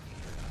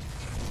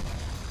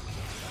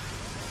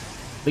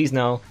 Please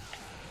no.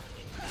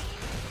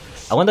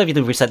 I wonder if you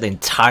have to reset the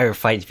entire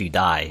fight if you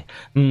die.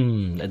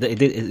 It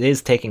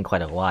is taking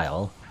quite a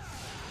while.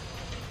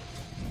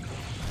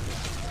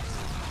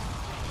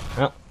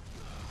 Oh.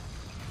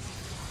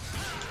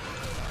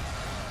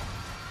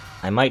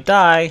 I might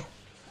die.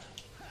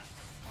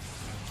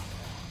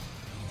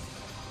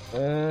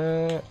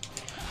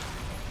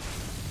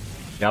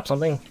 Drop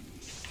something?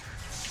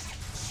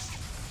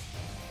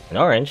 An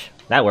orange?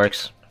 That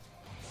works.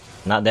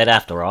 Not dead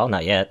after all,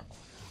 not yet.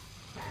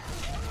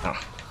 Oh,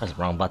 that's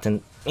the wrong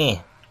button.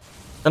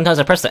 Sometimes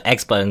I press the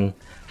X button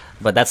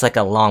but that's like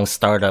a long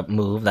startup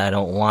move that I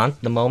don't want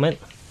at the moment.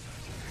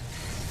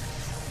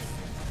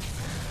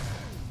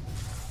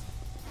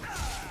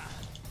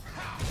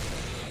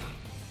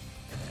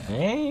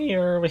 Hey,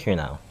 you're over here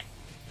now.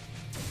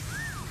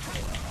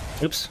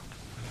 Oops.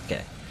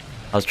 Okay.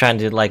 I was trying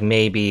to like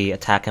maybe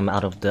attack him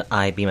out of the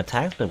I-beam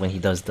attack, but when he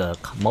does the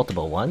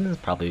multiple one,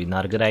 it's probably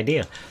not a good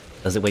idea.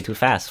 Does it way too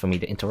fast for me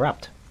to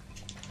interrupt.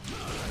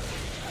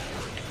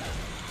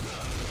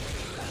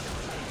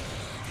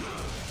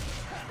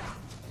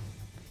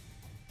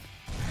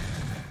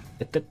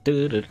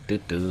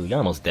 You're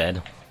almost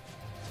dead.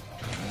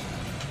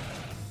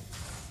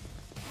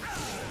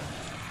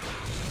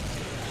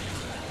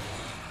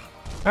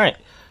 Alright.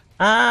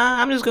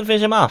 I'm just gonna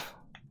finish him off.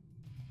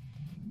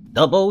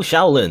 Double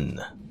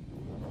Shaolin.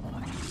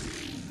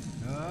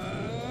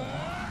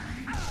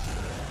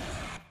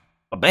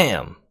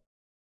 Bam!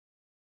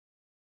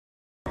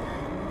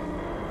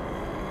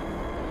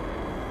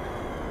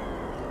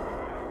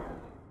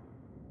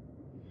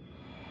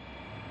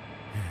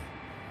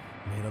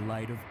 May the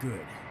light of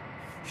good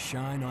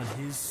shine on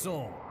his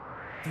soul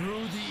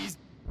through these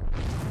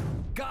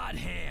god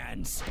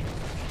hands.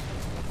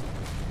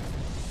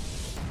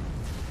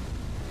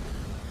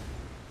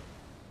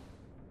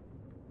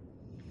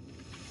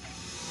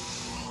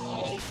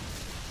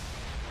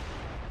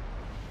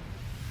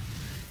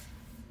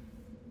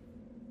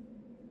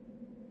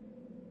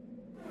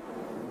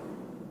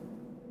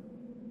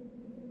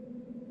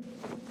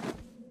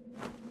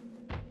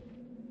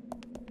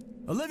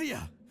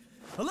 Olivia!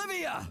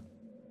 Olivia!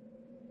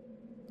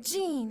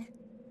 Jean!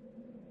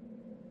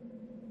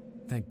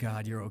 Thank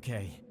God you're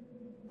okay.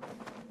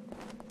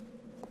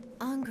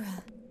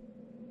 Angra.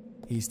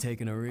 He's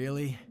taken a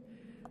really,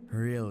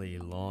 really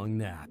long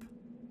nap.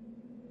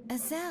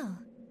 Azel.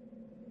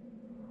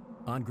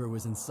 Angra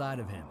was inside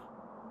of him.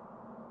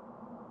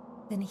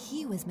 Then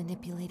he was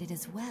manipulated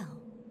as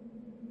well.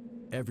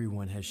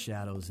 Everyone has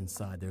shadows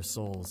inside their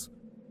souls.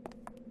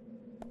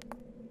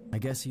 I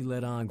guess he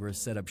let Angra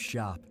set up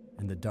shop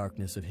in the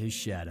darkness of his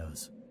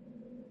shadows.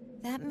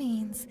 That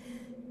means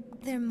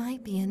there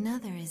might be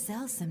another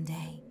Azel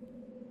someday.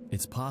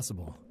 It's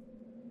possible.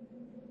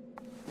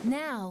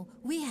 Now,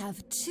 we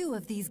have 2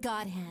 of these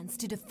god hands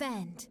to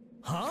defend.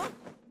 Huh?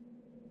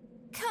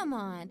 Come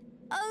on,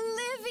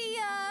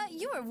 Olivia!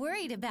 You were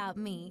worried about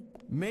me.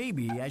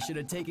 Maybe I should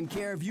have taken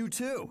care of you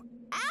too.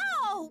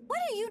 Ow! What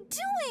are you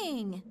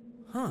doing?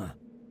 Huh.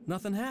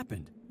 Nothing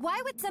happened.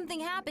 Why would something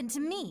happen to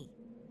me?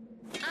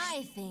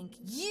 I think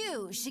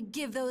you should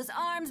give those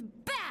arms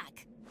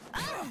back!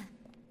 Ugh.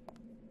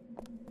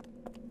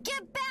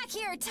 Get back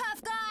here,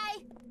 tough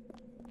guy!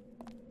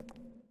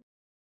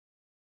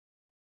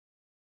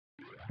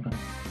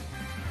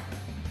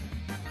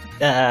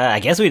 I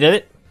guess we did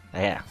it.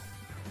 Yeah.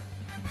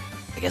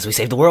 I guess we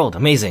saved the world.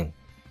 Amazing.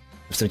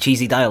 With some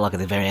cheesy dialogue at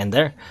the very end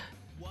there.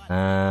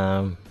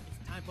 Yeah,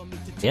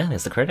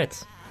 it's the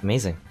credits.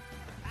 Amazing.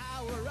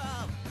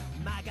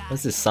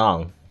 What's this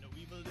song?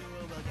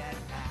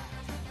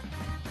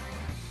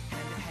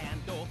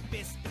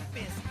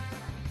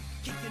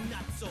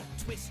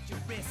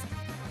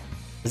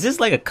 Is this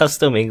like a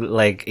custom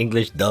like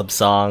English dub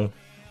song?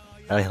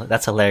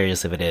 That's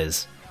hilarious if it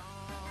is.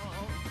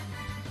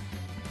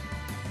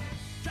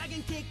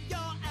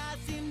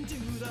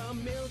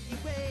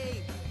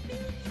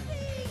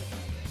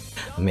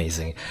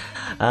 Amazing.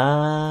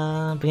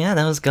 But yeah,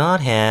 that was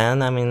God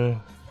Hand. I mean,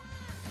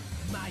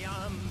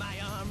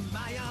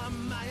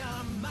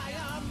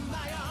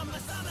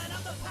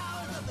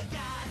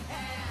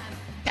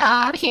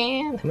 God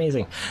Hand.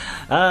 Amazing.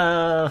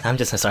 I'm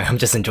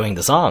just enjoying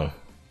the song.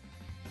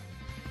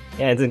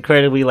 Yeah, it's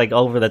incredibly like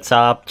over the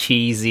top,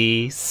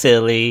 cheesy,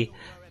 silly,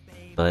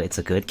 but it's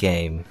a good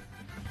game.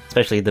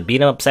 Especially the beat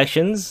 'em up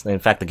sections. In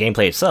fact, the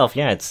gameplay itself,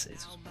 yeah, it's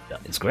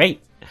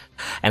great.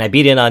 And I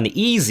beat it on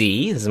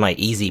easy. This is my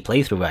easy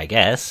playthrough, I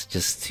guess,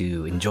 just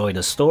to enjoy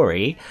the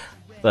story.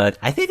 But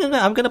I think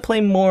I'm gonna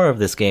play more of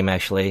this game.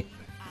 Actually,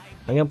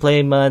 I'm gonna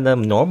play the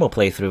normal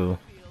playthrough,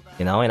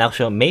 you know,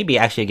 and maybe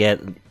actually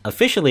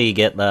officially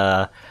get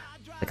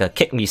like a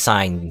kick me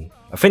sign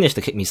or finish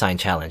the kick me sign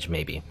challenge,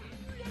 maybe,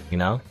 you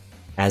know,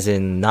 as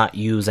in not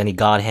use any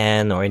god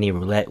hand or any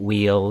roulette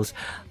wheels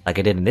like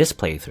I did in this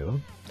playthrough.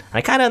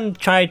 I kind of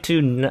tried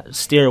to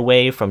steer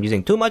away from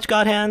using too much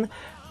god hand.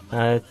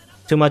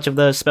 Too much of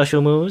the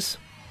special moves,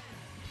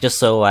 just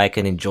so I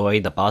can enjoy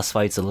the boss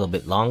fights a little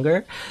bit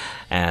longer.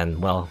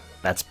 And well,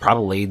 that's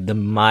probably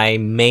my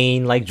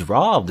main like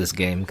draw of this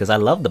game, because I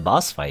love the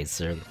boss fights.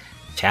 They're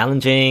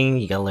challenging,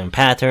 you gotta learn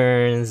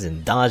patterns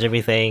and dodge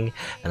everything.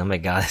 And oh my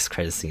god, this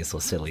credit scene is so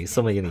silly.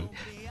 So many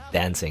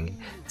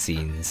dancing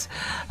scenes.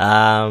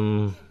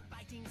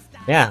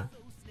 Yeah,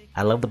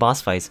 I love the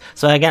boss fights.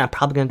 So again, I'm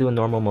probably gonna do a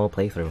normal mode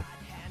playthrough.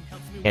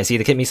 Yeah, see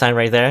the Kit Me sign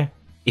right there?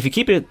 If you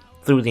keep it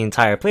through the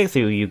entire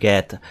playthrough, you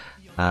get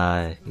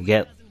a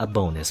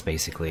bonus,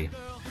 basically.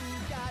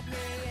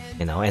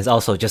 You know, and it's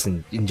also just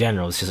in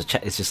general, it's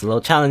just a little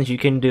challenge you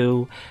can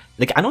do.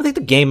 Like, I don't think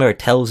the gamer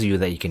tells you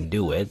that you can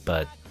do it,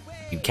 but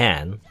you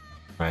can,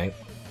 right?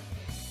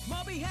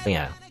 But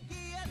yeah.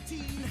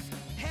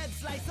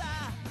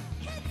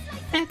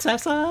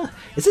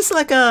 Is this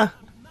like a...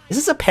 Is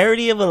this a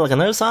parody of like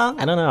another song?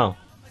 I don't know.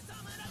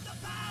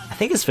 I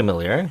think it's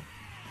familiar.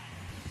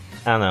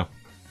 I don't know.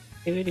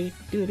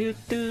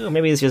 Or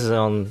maybe it's just his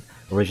own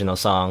original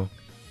song.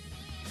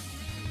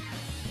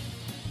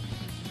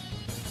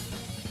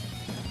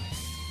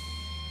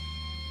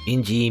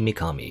 Shinji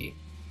Mikami.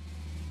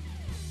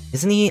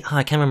 Isn't he? Oh,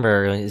 I can't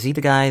remember. Is he the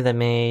guy that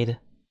made...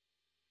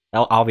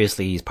 Well,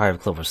 obviously he's part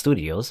of Clover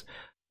Studios.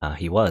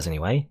 He was,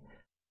 anyway.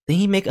 Did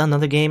he make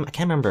another game? I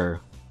can't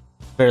remember.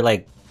 Very,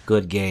 like,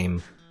 good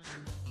game.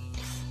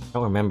 I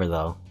don't remember,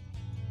 though.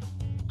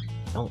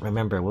 I don't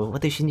remember.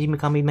 What did Shinji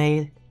Mikami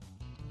made?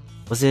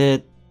 Was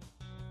it...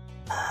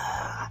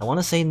 I want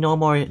to say No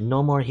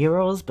More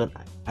Heroes, but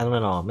I don't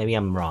know. Maybe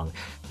I'm wrong.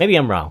 Maybe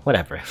I'm wrong.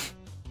 Whatever.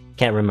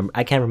 Can't remember.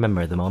 I can't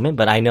remember at the moment,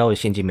 but I know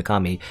Shinji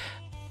Mikami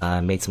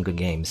made some good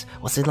games.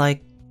 Was it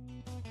like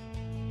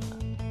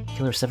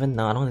Killer 7?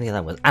 No, I don't think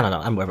that was. I don't know.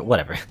 I'm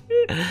whatever.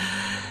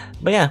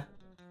 But yeah,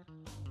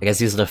 I guess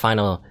these are the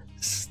final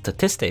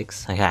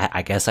statistics.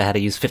 I guess I had to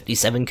use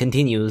 57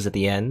 continues at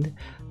the end.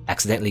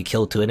 Accidentally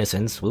killed 2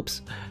 innocents.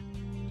 Whoops.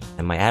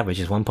 And my average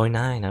is 1.9.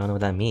 I don't know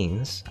what that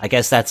means. I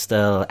guess that's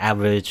the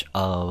average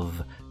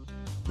of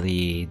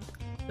the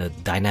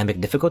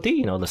dynamic difficulty.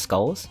 You know, the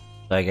skulls.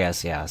 So I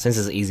guess, yeah, since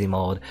it's easy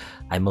mode,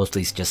 I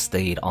mostly just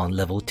stayed on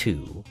level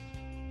 2.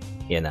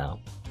 You know.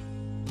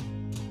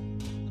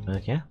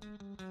 But yeah.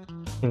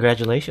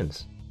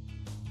 Congratulations.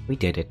 We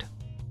did it.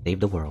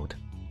 Saved the world.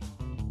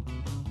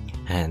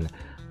 And,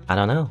 I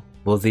don't know.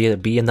 Will there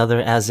be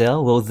another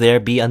Azel? Will there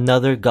be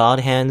another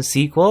God Hand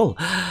sequel?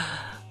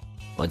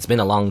 Well, it's been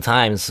a long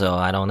time, so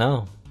I don't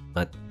know.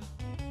 But,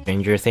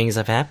 stranger things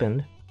have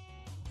happened.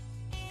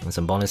 And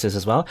some bonuses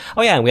as well.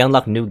 Oh yeah, and we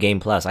unlocked New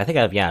Game Plus. I think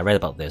I read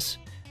about this.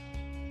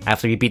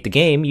 After you beat the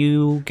game,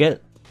 you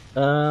get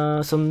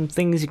some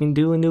things you can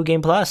do in New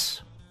Game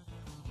Plus.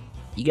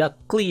 You got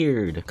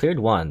cleared. Cleared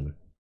 1.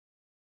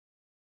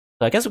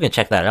 So I guess we can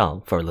check that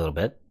out for a little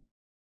bit.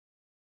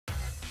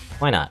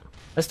 Why not?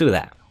 Let's do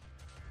that.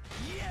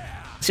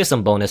 It's just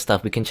some bonus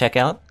stuff we can check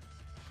out.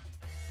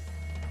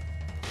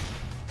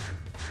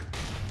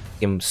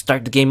 You can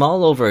start the game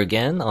all over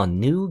again on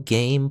New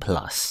Game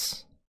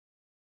Plus.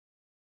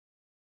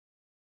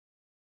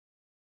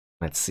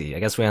 Let's see, I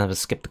guess we're gonna have to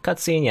skip the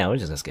cutscene. Yeah, we're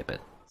just gonna skip it.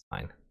 It's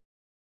fine.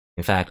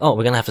 In fact, oh,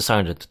 we're gonna have to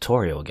start the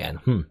tutorial again.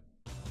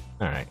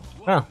 Alright,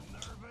 well.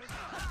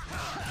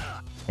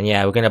 And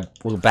yeah, we're gonna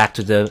go back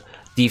to the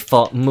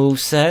default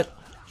moveset.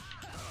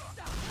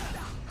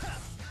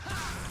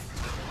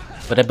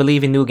 But I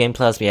believe in New Game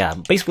Plus, yeah,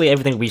 basically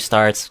everything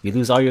restarts. You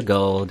lose all your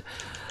gold.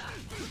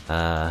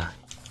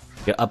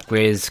 Your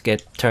upgrades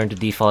get turned to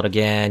default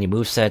again. Your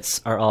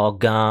movesets are all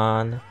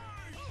gone.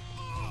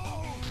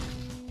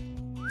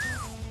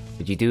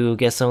 But you do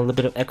get some little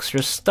bit of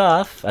extra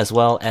stuff, as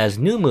well as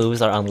new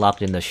moves are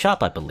unlocked in the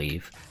shop, I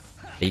believe,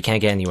 that you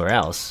can't get anywhere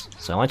else.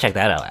 So I want to check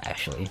that out,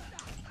 actually.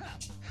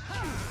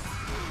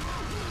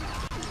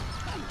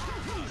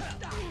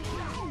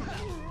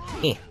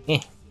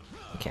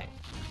 Okay.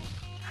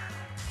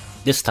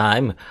 This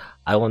time,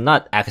 I will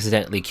not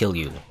accidentally kill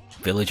you,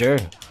 villager.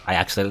 I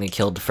accidentally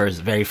killed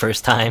the very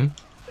first time.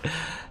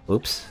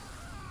 Oops.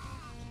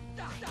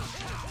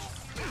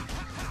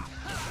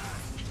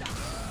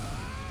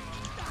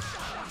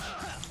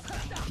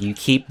 You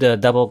keep the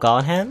double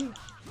God Hand?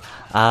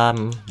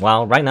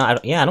 Well, right now,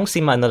 I don't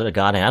see my another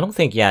God Hand. I don't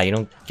think, yeah, you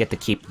don't get to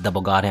keep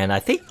double God Hand. I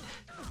think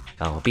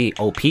it would be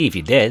OP if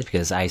you did,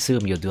 because I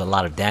assume you'll do a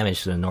lot of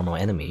damage to the normal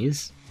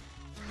enemies.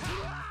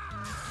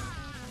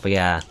 But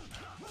yeah,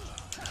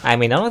 I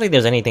mean, I don't think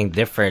there's anything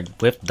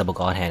different with double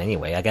God Hand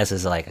anyway. I guess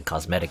it's like a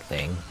cosmetic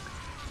thing,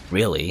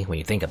 really, when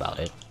you think about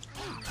it.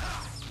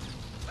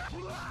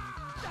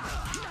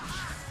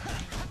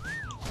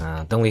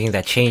 The only thing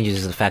that changes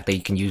is the fact that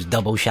you can use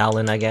double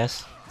Shaolin, I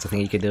guess. It's a thing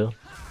you could do.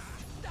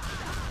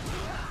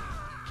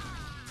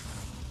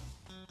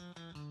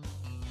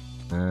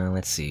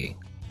 Let's see.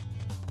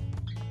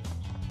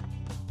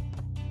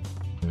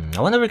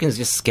 I wonder if we can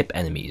just skip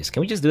enemies.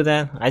 Can we just do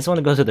that? I just want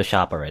to go to the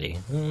shop already.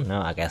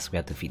 No, I guess we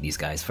have to defeat these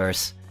guys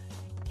first.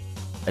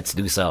 Let's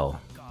do so.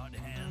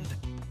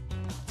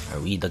 Are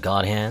we the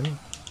God Hand?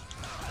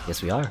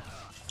 Yes, we are.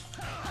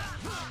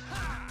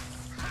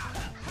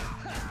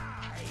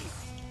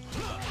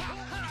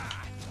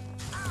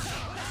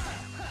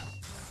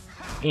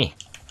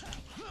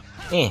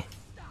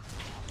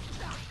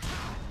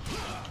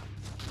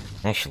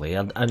 Actually,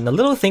 a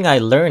little thing I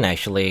learned,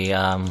 actually,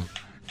 a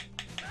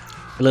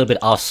little bit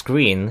off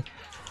screen.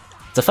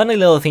 It's a funny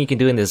little thing you can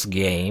do in this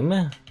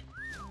game.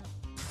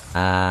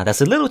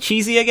 That's a little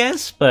cheesy, I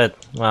guess, but,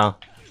 well,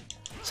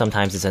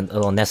 sometimes it's a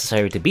little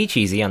necessary to be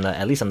cheesy,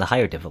 at least on the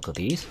higher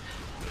difficulties.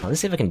 Well,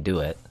 let's see if I can do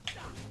it.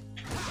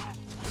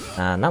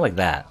 Not like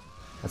that.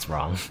 That's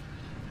wrong.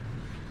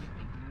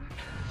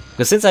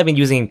 Because since I've been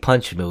using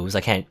punch moves,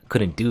 I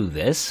couldn't do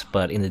this,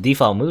 but in the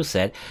default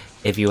moveset,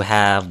 if you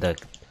have the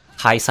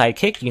high side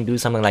kick, you can do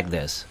something like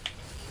this.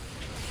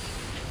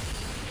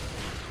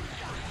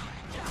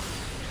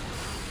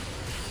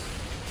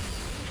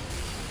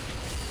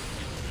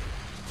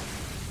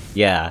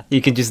 Yeah,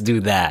 you can just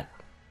do that.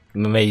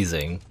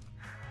 Amazing.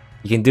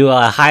 You can do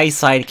a high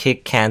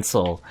sidekick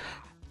cancel.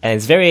 And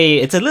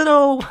it's a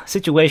little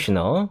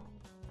situational,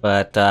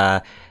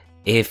 but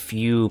if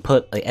you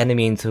put an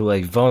enemy into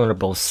a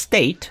vulnerable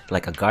state,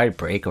 like a guard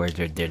break or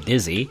they're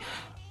dizzy,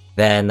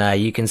 then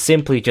you can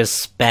simply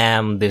just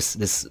spam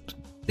this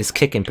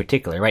kick in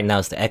particular. Right now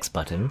it's the X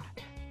button,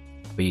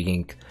 where you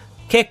can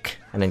kick,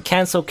 and then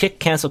cancel, kick,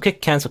 cancel,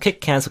 kick, cancel,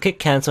 kick, cancel, kick,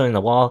 cancel in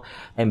the wall,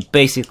 and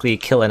basically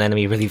kill an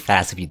enemy really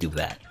fast if you do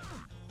that.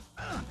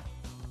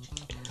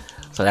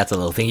 So that's a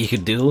little thing you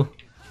could do.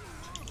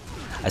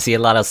 I see a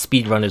lot of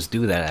speedrunners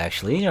do that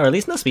actually, or at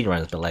least not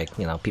speedrunners, but like,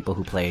 you know, people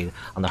who play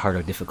on the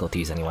harder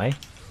difficulties anyway.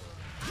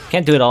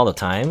 Can't do it all the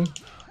time.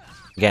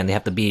 Again, they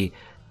have to be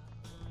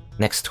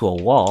next to a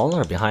wall,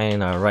 or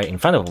behind, or right in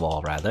front of a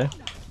wall rather.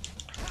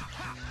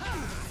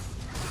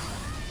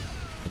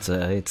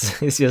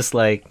 It's just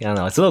like, I don't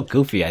know, it's a little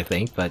goofy I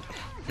think, but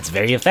it's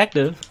very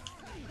effective.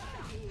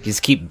 You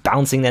just keep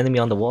bouncing the enemy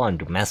on the wall and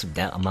do massive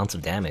amounts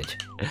of damage.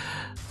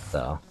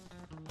 So,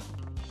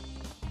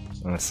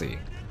 let's see.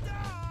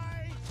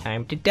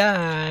 Time to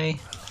die!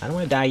 I don't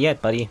want to die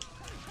yet, buddy.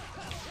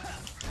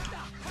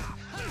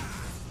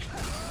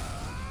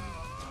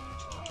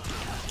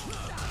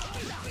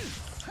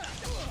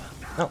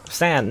 Oh,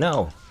 sand,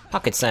 no!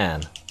 Pocket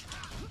sand!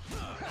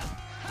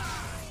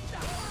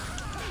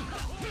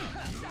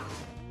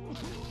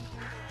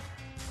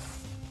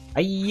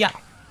 Ayya!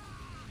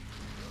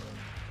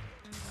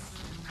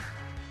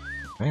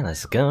 Alright,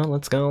 let's go,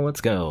 let's go,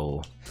 let's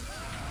go.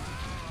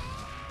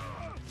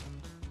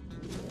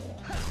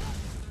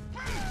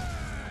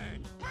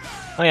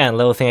 Oh yeah, a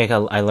little thing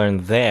I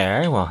learned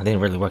there, well, it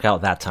didn't really work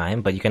out that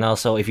time, but you can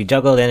also, if you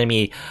juggle the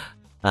enemy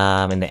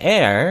in the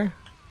air,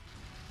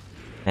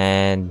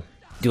 and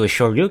do a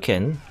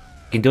shoryuken,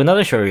 you can do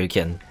another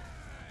shoryuken,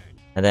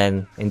 and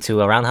then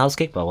into a roundhouse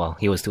kick, but well,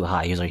 he was too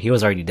high, he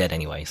was already dead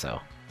anyway,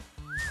 so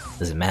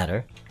doesn't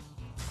matter.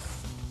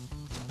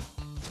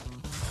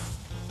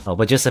 Oh,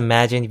 but just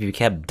imagine if you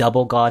kept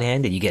double God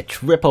Hand, and you get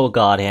triple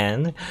God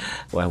Hand,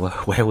 where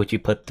would you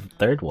put the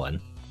third one?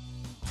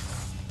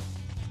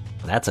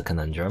 That's a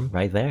conundrum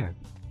right there.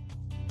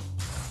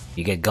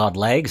 You get God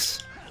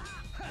Legs.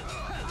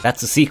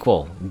 That's the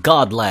sequel.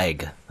 God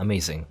Leg.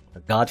 Amazing.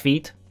 God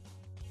Feet.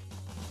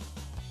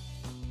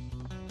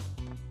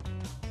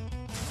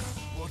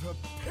 What a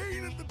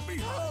pain in the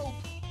behelp!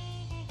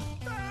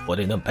 What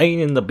in the pain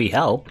in the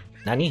behelp?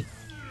 Nani?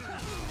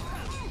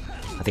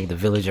 I think the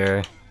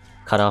villager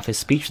cut off his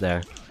speech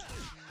there.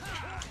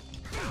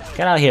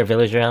 Get out of here,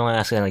 villager. I don't want to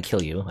accidentally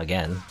kill you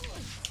again.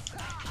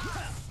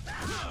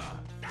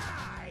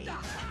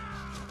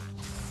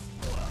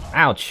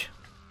 Ouch!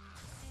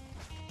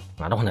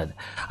 I don't want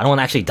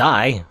to actually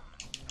die.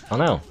 Oh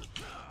no!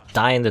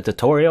 Die in the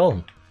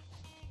tutorial.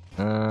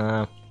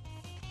 Take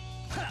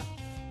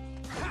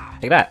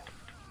that.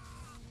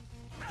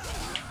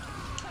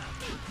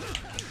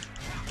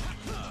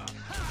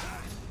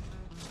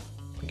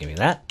 Give me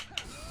that.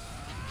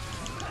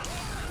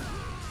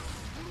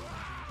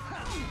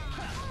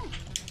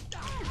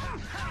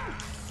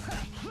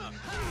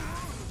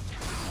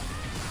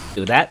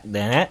 Do that,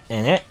 then that,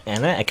 and that,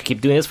 and that. I could keep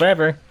doing this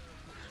forever.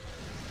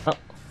 Oh.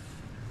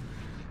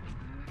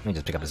 Let me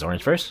just pick up his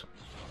orange first.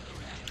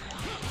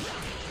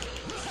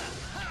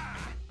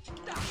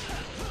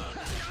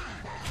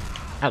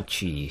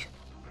 Ouchie.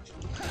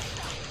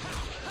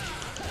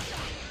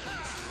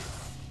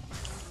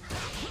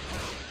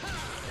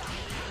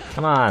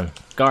 Come on,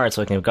 guard,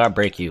 so I can guard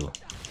break you.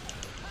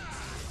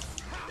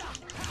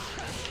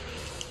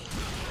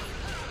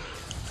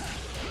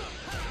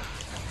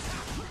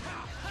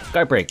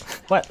 Guard break.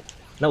 What?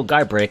 No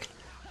guard break.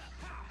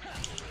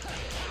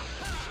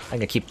 I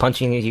can keep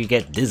punching you, you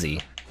get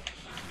dizzy.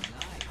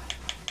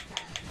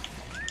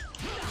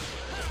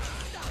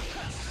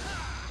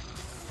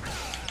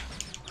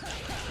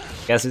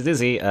 Guess it's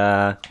dizzy.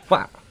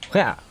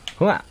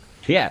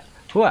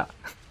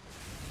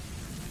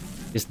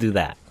 Just do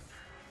that.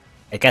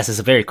 I guess it's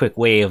a very quick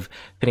way of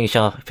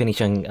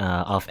finishing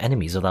off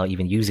enemies without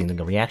even using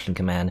the reaction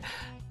command.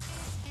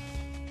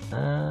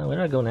 Where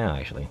do I go now,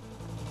 actually?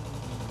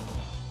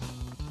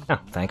 Oh,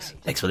 thanks.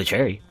 Thanks for the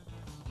cherry.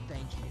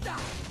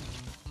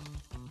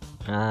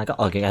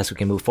 Okay, guys, we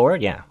can move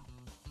forward? Yeah.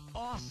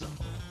 Awesome.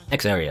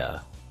 Next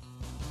area.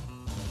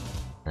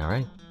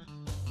 Alright.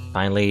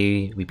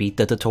 Finally, we beat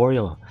the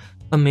tutorial.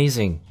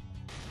 Amazing.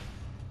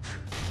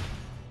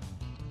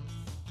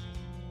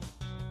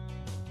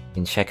 You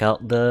can check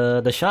out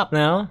the shop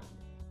now.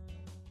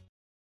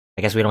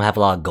 I guess we don't have a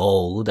lot of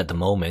gold at the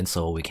moment,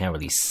 so we can't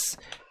really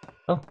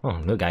oh,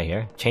 new guy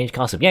here. Change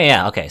costume.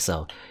 Yeah, okay,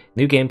 so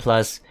new game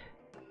plus.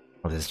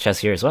 Oh, there's a chest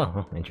here as well.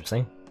 Oh,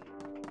 interesting.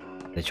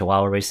 The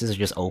Chihuahua races are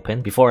just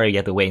open. Before, you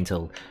have to wait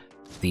until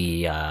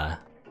the, I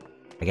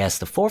guess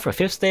the 4th or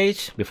 5th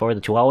stage before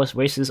the Chihuahua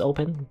races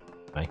open.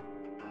 Right.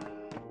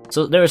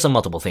 So there are some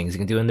multiple things you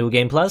can do in New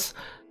Game Plus.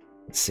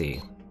 Let's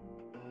see.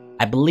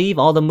 I believe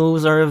all the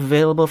moves are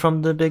available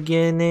from the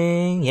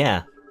beginning.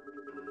 Yeah.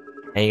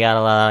 And you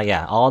got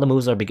yeah, all the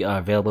moves are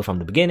available from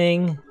the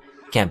beginning.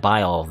 Can't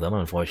buy all of them,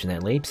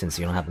 unfortunately, since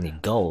you don't have any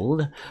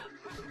gold.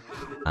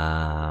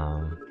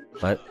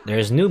 But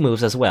there's new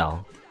moves as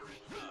well.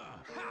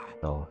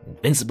 So,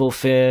 Invincible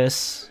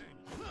Fist,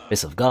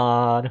 Fist of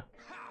God,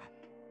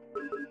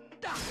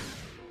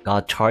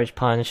 God Charge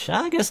Punch.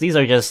 I guess these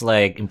are just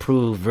like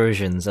improved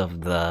versions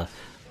of the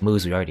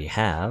moves we already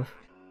have.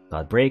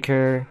 God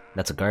Breaker,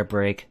 that's a guard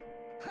break.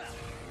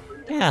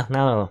 Yeah,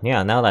 now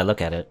that I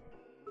look at it.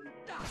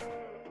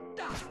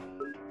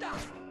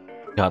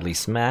 Godly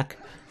Smack,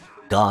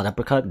 God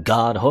Uppercut,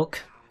 God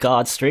Hook,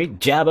 God Straight,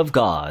 Jab of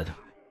God.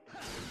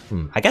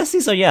 I guess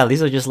these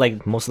are just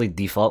like mostly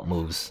default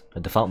moves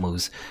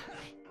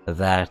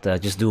that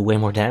just do way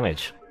more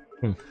damage.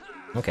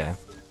 Okay,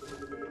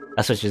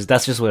 that's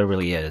just what it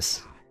really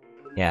is.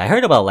 Yeah, I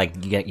heard about like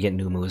you get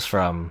new moves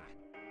from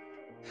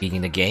beating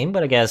the game,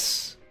 but I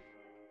guess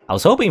I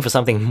was hoping for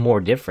something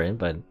more different.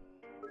 But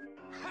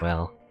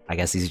well, I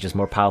guess these are just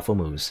more powerful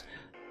moves.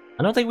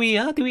 I don't think we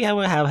do we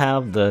ever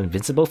have the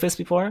Invincible Fist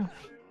before?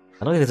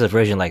 I don't think there's a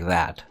version like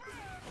that.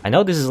 I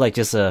know this is like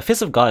just a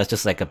Fist of God is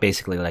just like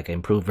basically like an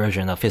improved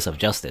version of Fist of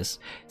Justice.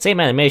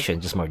 Same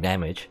animation, just more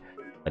damage.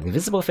 But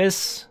Invincible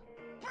Fist,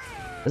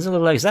 does it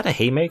look like, is that a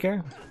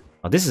Haymaker?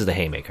 Oh, this is the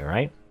Haymaker,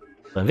 right?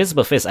 So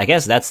Invincible Fist, I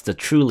guess that's the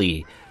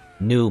truly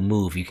new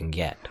move you can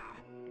get.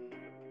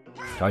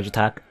 Charge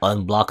attack,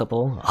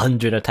 unblockable,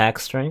 100 attack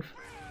strength.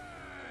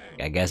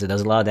 I guess it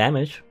does a lot of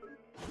damage.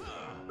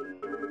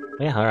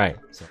 Yeah, alright.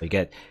 So we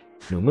get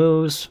new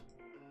moves.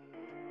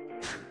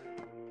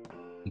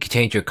 You can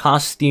change your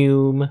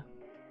costume.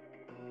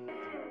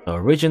 So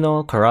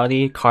original,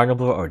 karate,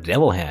 carnival, or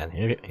devil hand.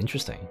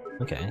 Interesting.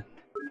 Okay.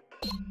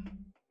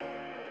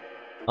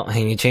 Oh,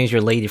 and you change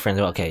your lady friend.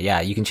 Okay, yeah,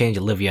 you can change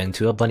Olivia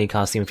into a bunny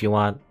costume if you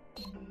want.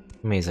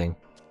 Amazing.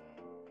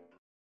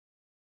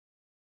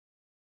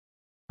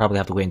 Probably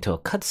have to wait until a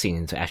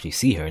cutscene to actually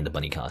see her in the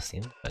bunny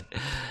costume. But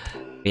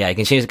yeah, you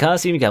can change the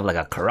costume. You can have like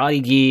a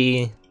karate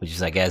gi, which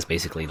is I guess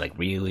basically like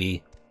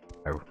Ryui.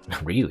 Or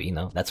Ryui,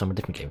 no, that's from a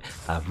different game.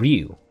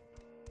 Ryu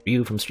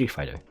from Street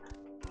Fighter.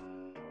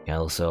 And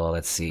also,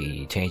 let's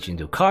see, change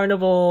into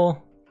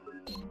Carnival.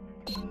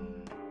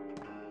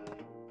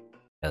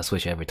 Gotta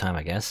switch every time,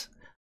 I guess.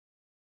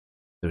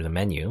 Through the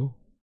menu.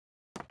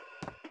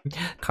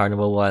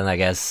 Carnival one, I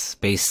guess,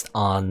 based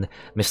on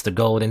Mr.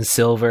 Gold and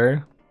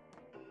Silver.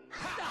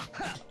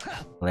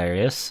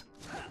 Hilarious.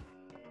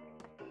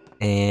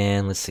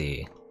 And let's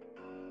see.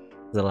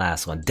 The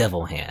last one,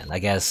 Devil Hand. I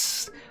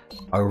guess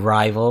a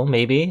rival,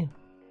 maybe?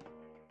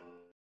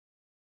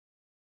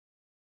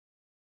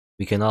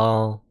 We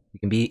can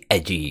be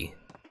edgy.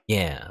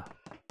 Yeah.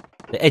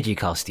 The edgy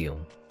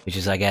costume. Which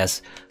is, I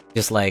guess,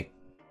 just like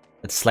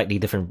a slightly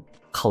different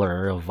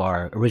color of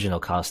our original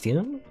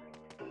costume.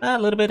 A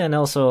little bit, and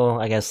also,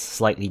 I guess,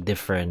 slightly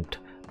different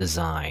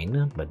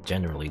design, but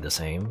generally the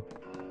same.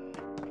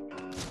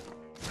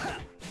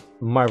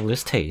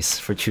 Marvelous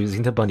taste for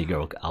choosing the bunny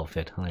girl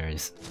outfit.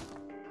 Hilarious.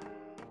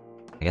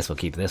 I guess we'll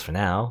keep this for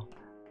now.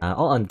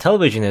 Oh, and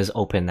television is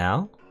open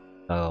now.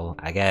 So,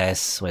 I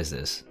guess, what is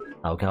this?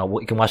 Oh,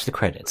 you can watch the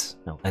credits.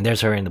 Oh, and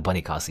there's her in the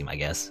bunny costume, I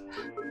guess.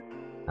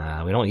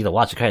 We don't need to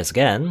watch the credits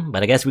again,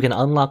 but I guess we can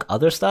unlock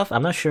other stuff.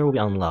 I'm not sure what we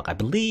unlock. I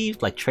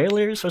believe, like,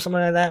 trailers or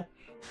something like that?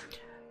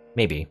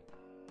 Maybe.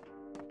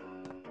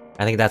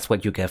 I think that's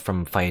what you get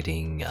from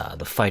fighting,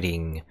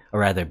 or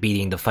rather,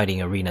 beating the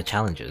fighting arena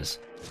challenges.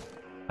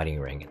 Fighting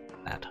ring,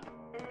 that.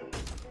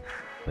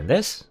 And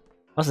this?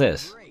 What's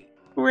this?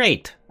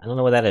 Great! I don't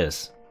know what that is.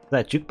 Is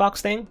that a jukebox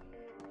thing?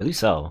 I believe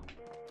so.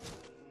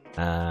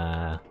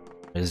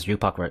 There's a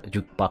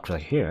jukebox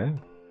right here.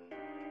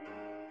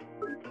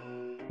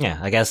 Yeah,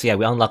 I guess, yeah,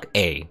 we unlock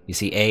A. You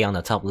see A on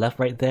the top left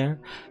right there?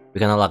 We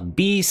can unlock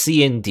B,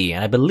 C, and D.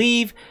 And I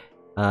believe,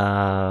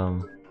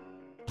 yeah,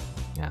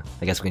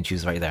 I guess we can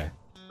choose right there.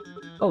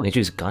 Oh, we can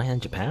choose Gaia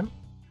and Japan?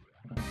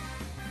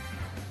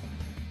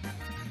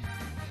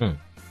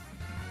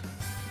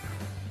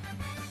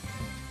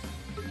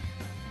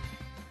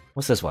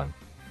 What's this one?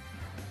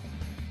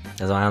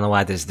 I don't know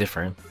why this is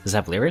different. Does it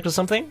have lyrics or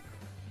something?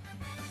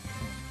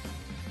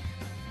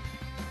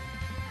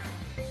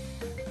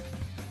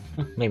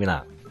 Maybe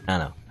not. I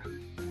don't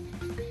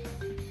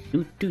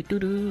know.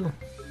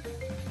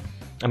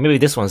 Or maybe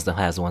this one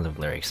has one of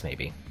the lyrics,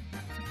 maybe.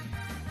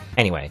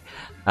 Anyway.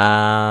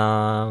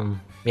 Yeah,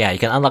 you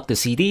can unlock the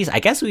CDs. I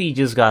guess we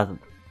just got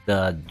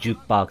the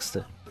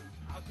jukebox.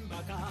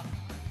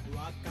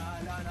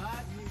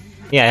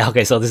 Yeah,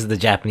 okay, so this is the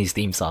Japanese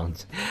theme song.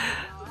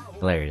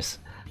 Hilarious.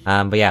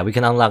 But yeah, we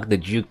can unlock the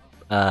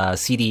jukebox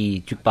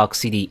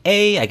CD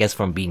A, I guess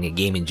from beating a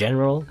game in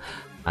general.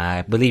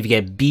 I believe you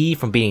get B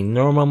from beating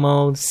normal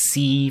mode,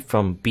 C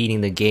from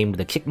beating the game with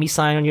the kick me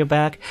sign on your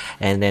back,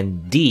 and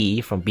then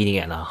D from beating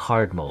it in a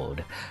hard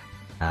mode.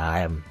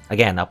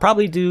 Again, I'll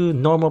probably do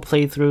normal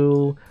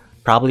playthrough,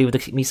 probably with the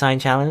kick me sign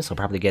challenge, so I'll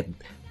probably get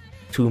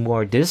 2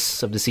 more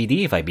discs of the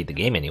CD if I beat the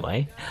game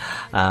anyway.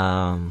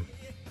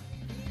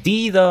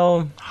 D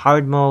though,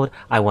 hard mode,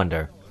 I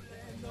wonder.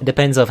 It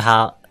depends on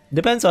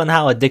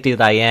how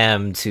addicted I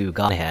am to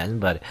God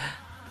Hand, but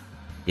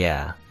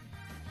yeah.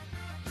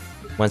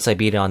 once I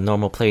beat it on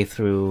normal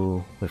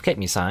playthrough with Get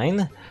Me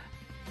Sign,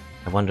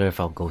 I wonder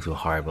if I'll go through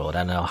hard mode.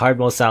 I don't know, hard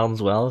mode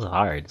sounds, well,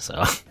 hard,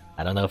 so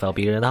I don't know if I'll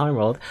beat it in hard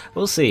mode.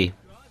 We'll see.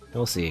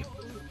 We'll see.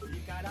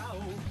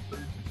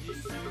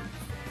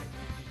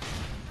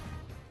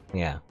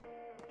 Yeah.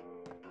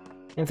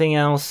 Anything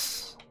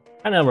else?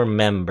 I don't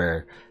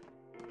remember.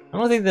 I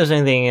don't think there's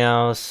anything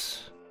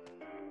else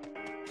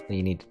that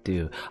you need to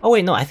do. Oh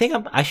wait, no, I think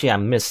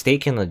I'm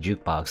mistaken on the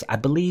jukebox. I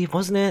believe,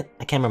 wasn't it?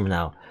 I can't remember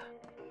now.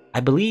 I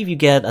believe you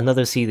get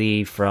another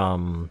CD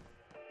from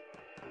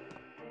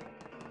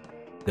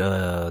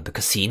the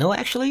casino,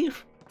 actually?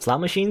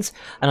 Slot machines?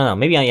 I don't know,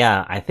 maybe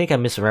I think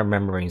I'm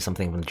misremembering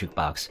something from the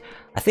jukebox.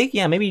 I think,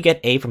 yeah, maybe you get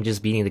A from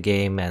just beating the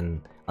game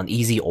and on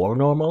easy or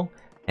normal,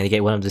 and you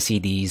get one of the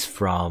CDs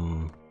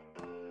from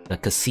the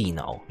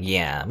casino.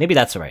 Yeah, maybe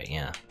that's right,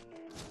 yeah.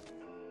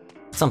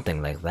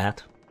 Something like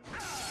that.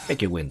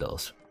 Check your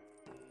windows.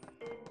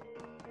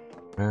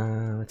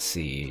 Let's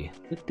see.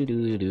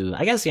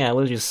 I guess, yeah,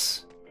 we'll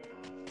just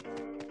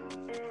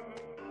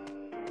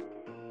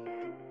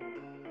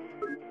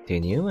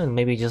continue and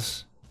maybe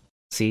just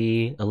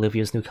see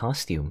Olivia's new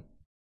costume.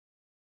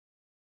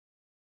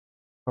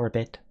 For a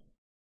bit.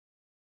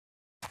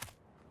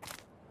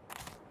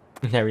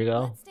 There we go.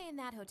 Let's stay in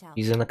that hotel.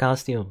 He's in the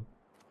costume.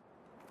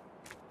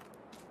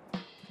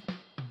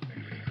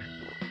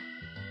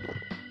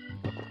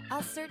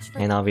 I'll search for.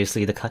 And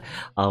obviously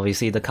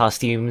the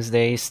costumes,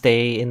 they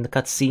stay in the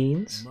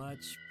cutscenes.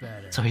 Much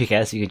better. So I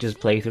guess you could just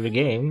play through the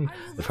game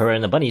with her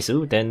in a bunny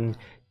suit and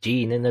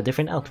Jean in a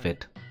different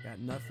outfit. Got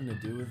nothing to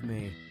do with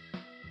me.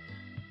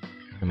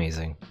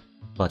 Amazing.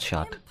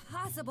 Bloodshot.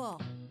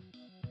 Impossible.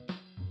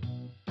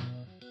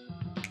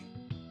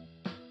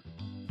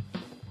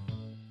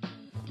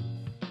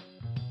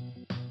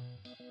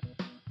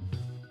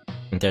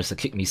 And there's the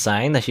kick me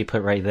sign that she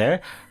put right there.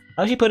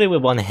 How she put it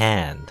with one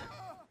hand?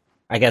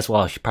 I guess,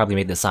 well, she probably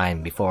made the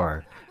sign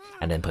before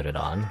and then put it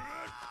on.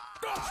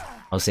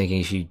 I was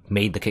thinking she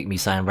made the kick me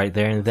sign right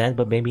there and then,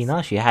 but maybe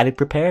not. She had it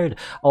prepared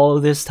all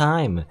this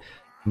time.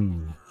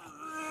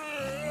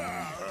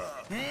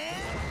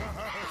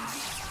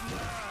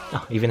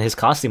 Oh, even his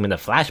costume in the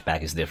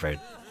flashback is different.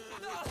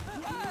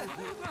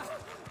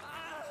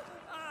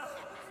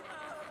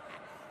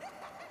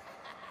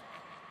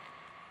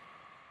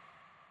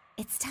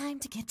 It's time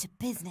to get to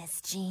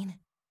business, Jean.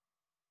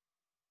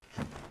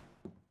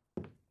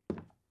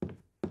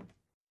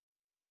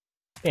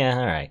 Yeah,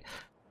 alright.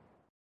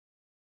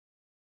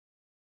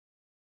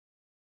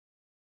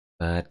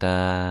 But,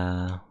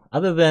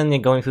 other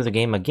than going through the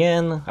game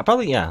again, I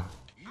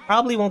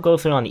probably won't go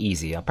through on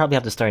easy. I'll probably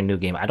have to start a new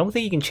game. I don't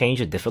think you can change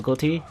the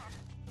difficulty.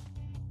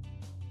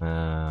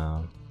 I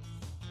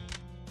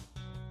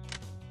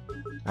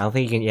don't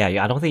think you can,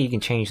 I don't think you can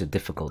change the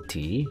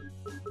difficulty.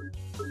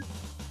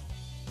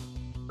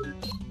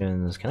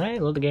 Can I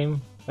load the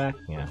game back?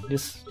 Yeah,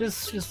 just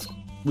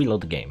reload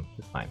the game.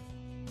 It's fine.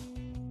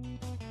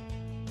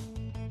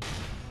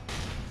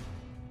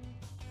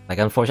 Like,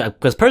 unfortunately,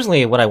 because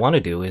personally, what I want to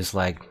do is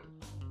like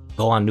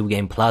go on New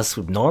Game Plus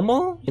with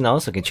normal, you know,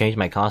 so I can change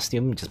my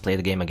costume, just play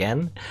the game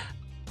again.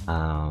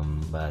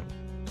 But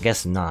I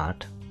guess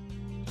not.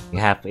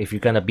 If you're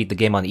gonna beat the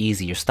game on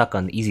easy, you're stuck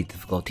on easy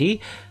difficulty.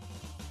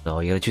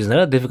 So you gotta choose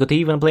another difficulty.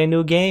 You wanna play a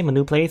new game, a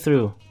new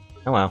playthrough.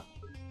 Oh well.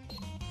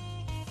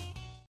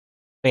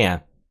 But yeah.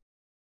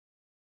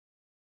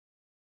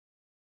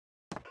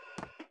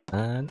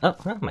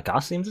 Oh, my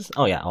costumes?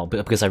 Oh yeah,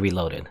 because I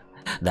reloaded.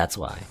 That's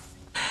why.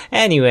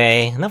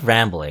 Anyway, enough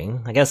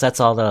rambling. I guess that's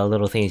all the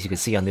little things you can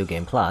see on New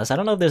Game Plus. I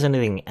don't know if there's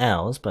anything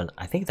else, but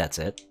I think that's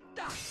it.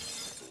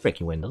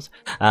 Breaking windows.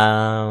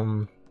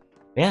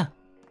 Yeah.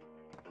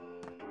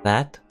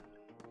 That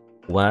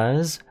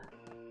was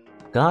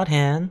God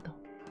Hand.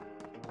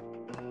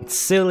 It's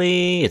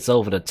silly, it's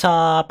over the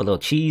top, a little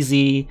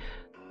cheesy.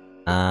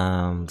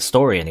 The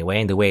story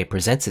anyway, and the way it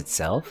presents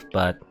itself,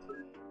 but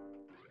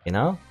you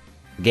know,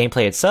 the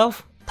gameplay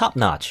itself, top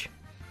notch,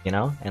 you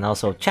know, and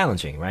also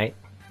challenging, right?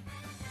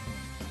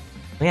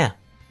 But yeah,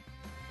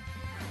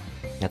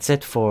 that's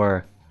it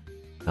for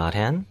God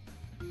Hand.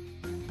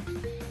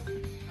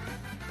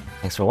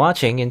 Thanks for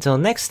watching. Until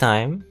next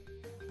time,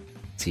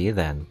 see you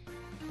then.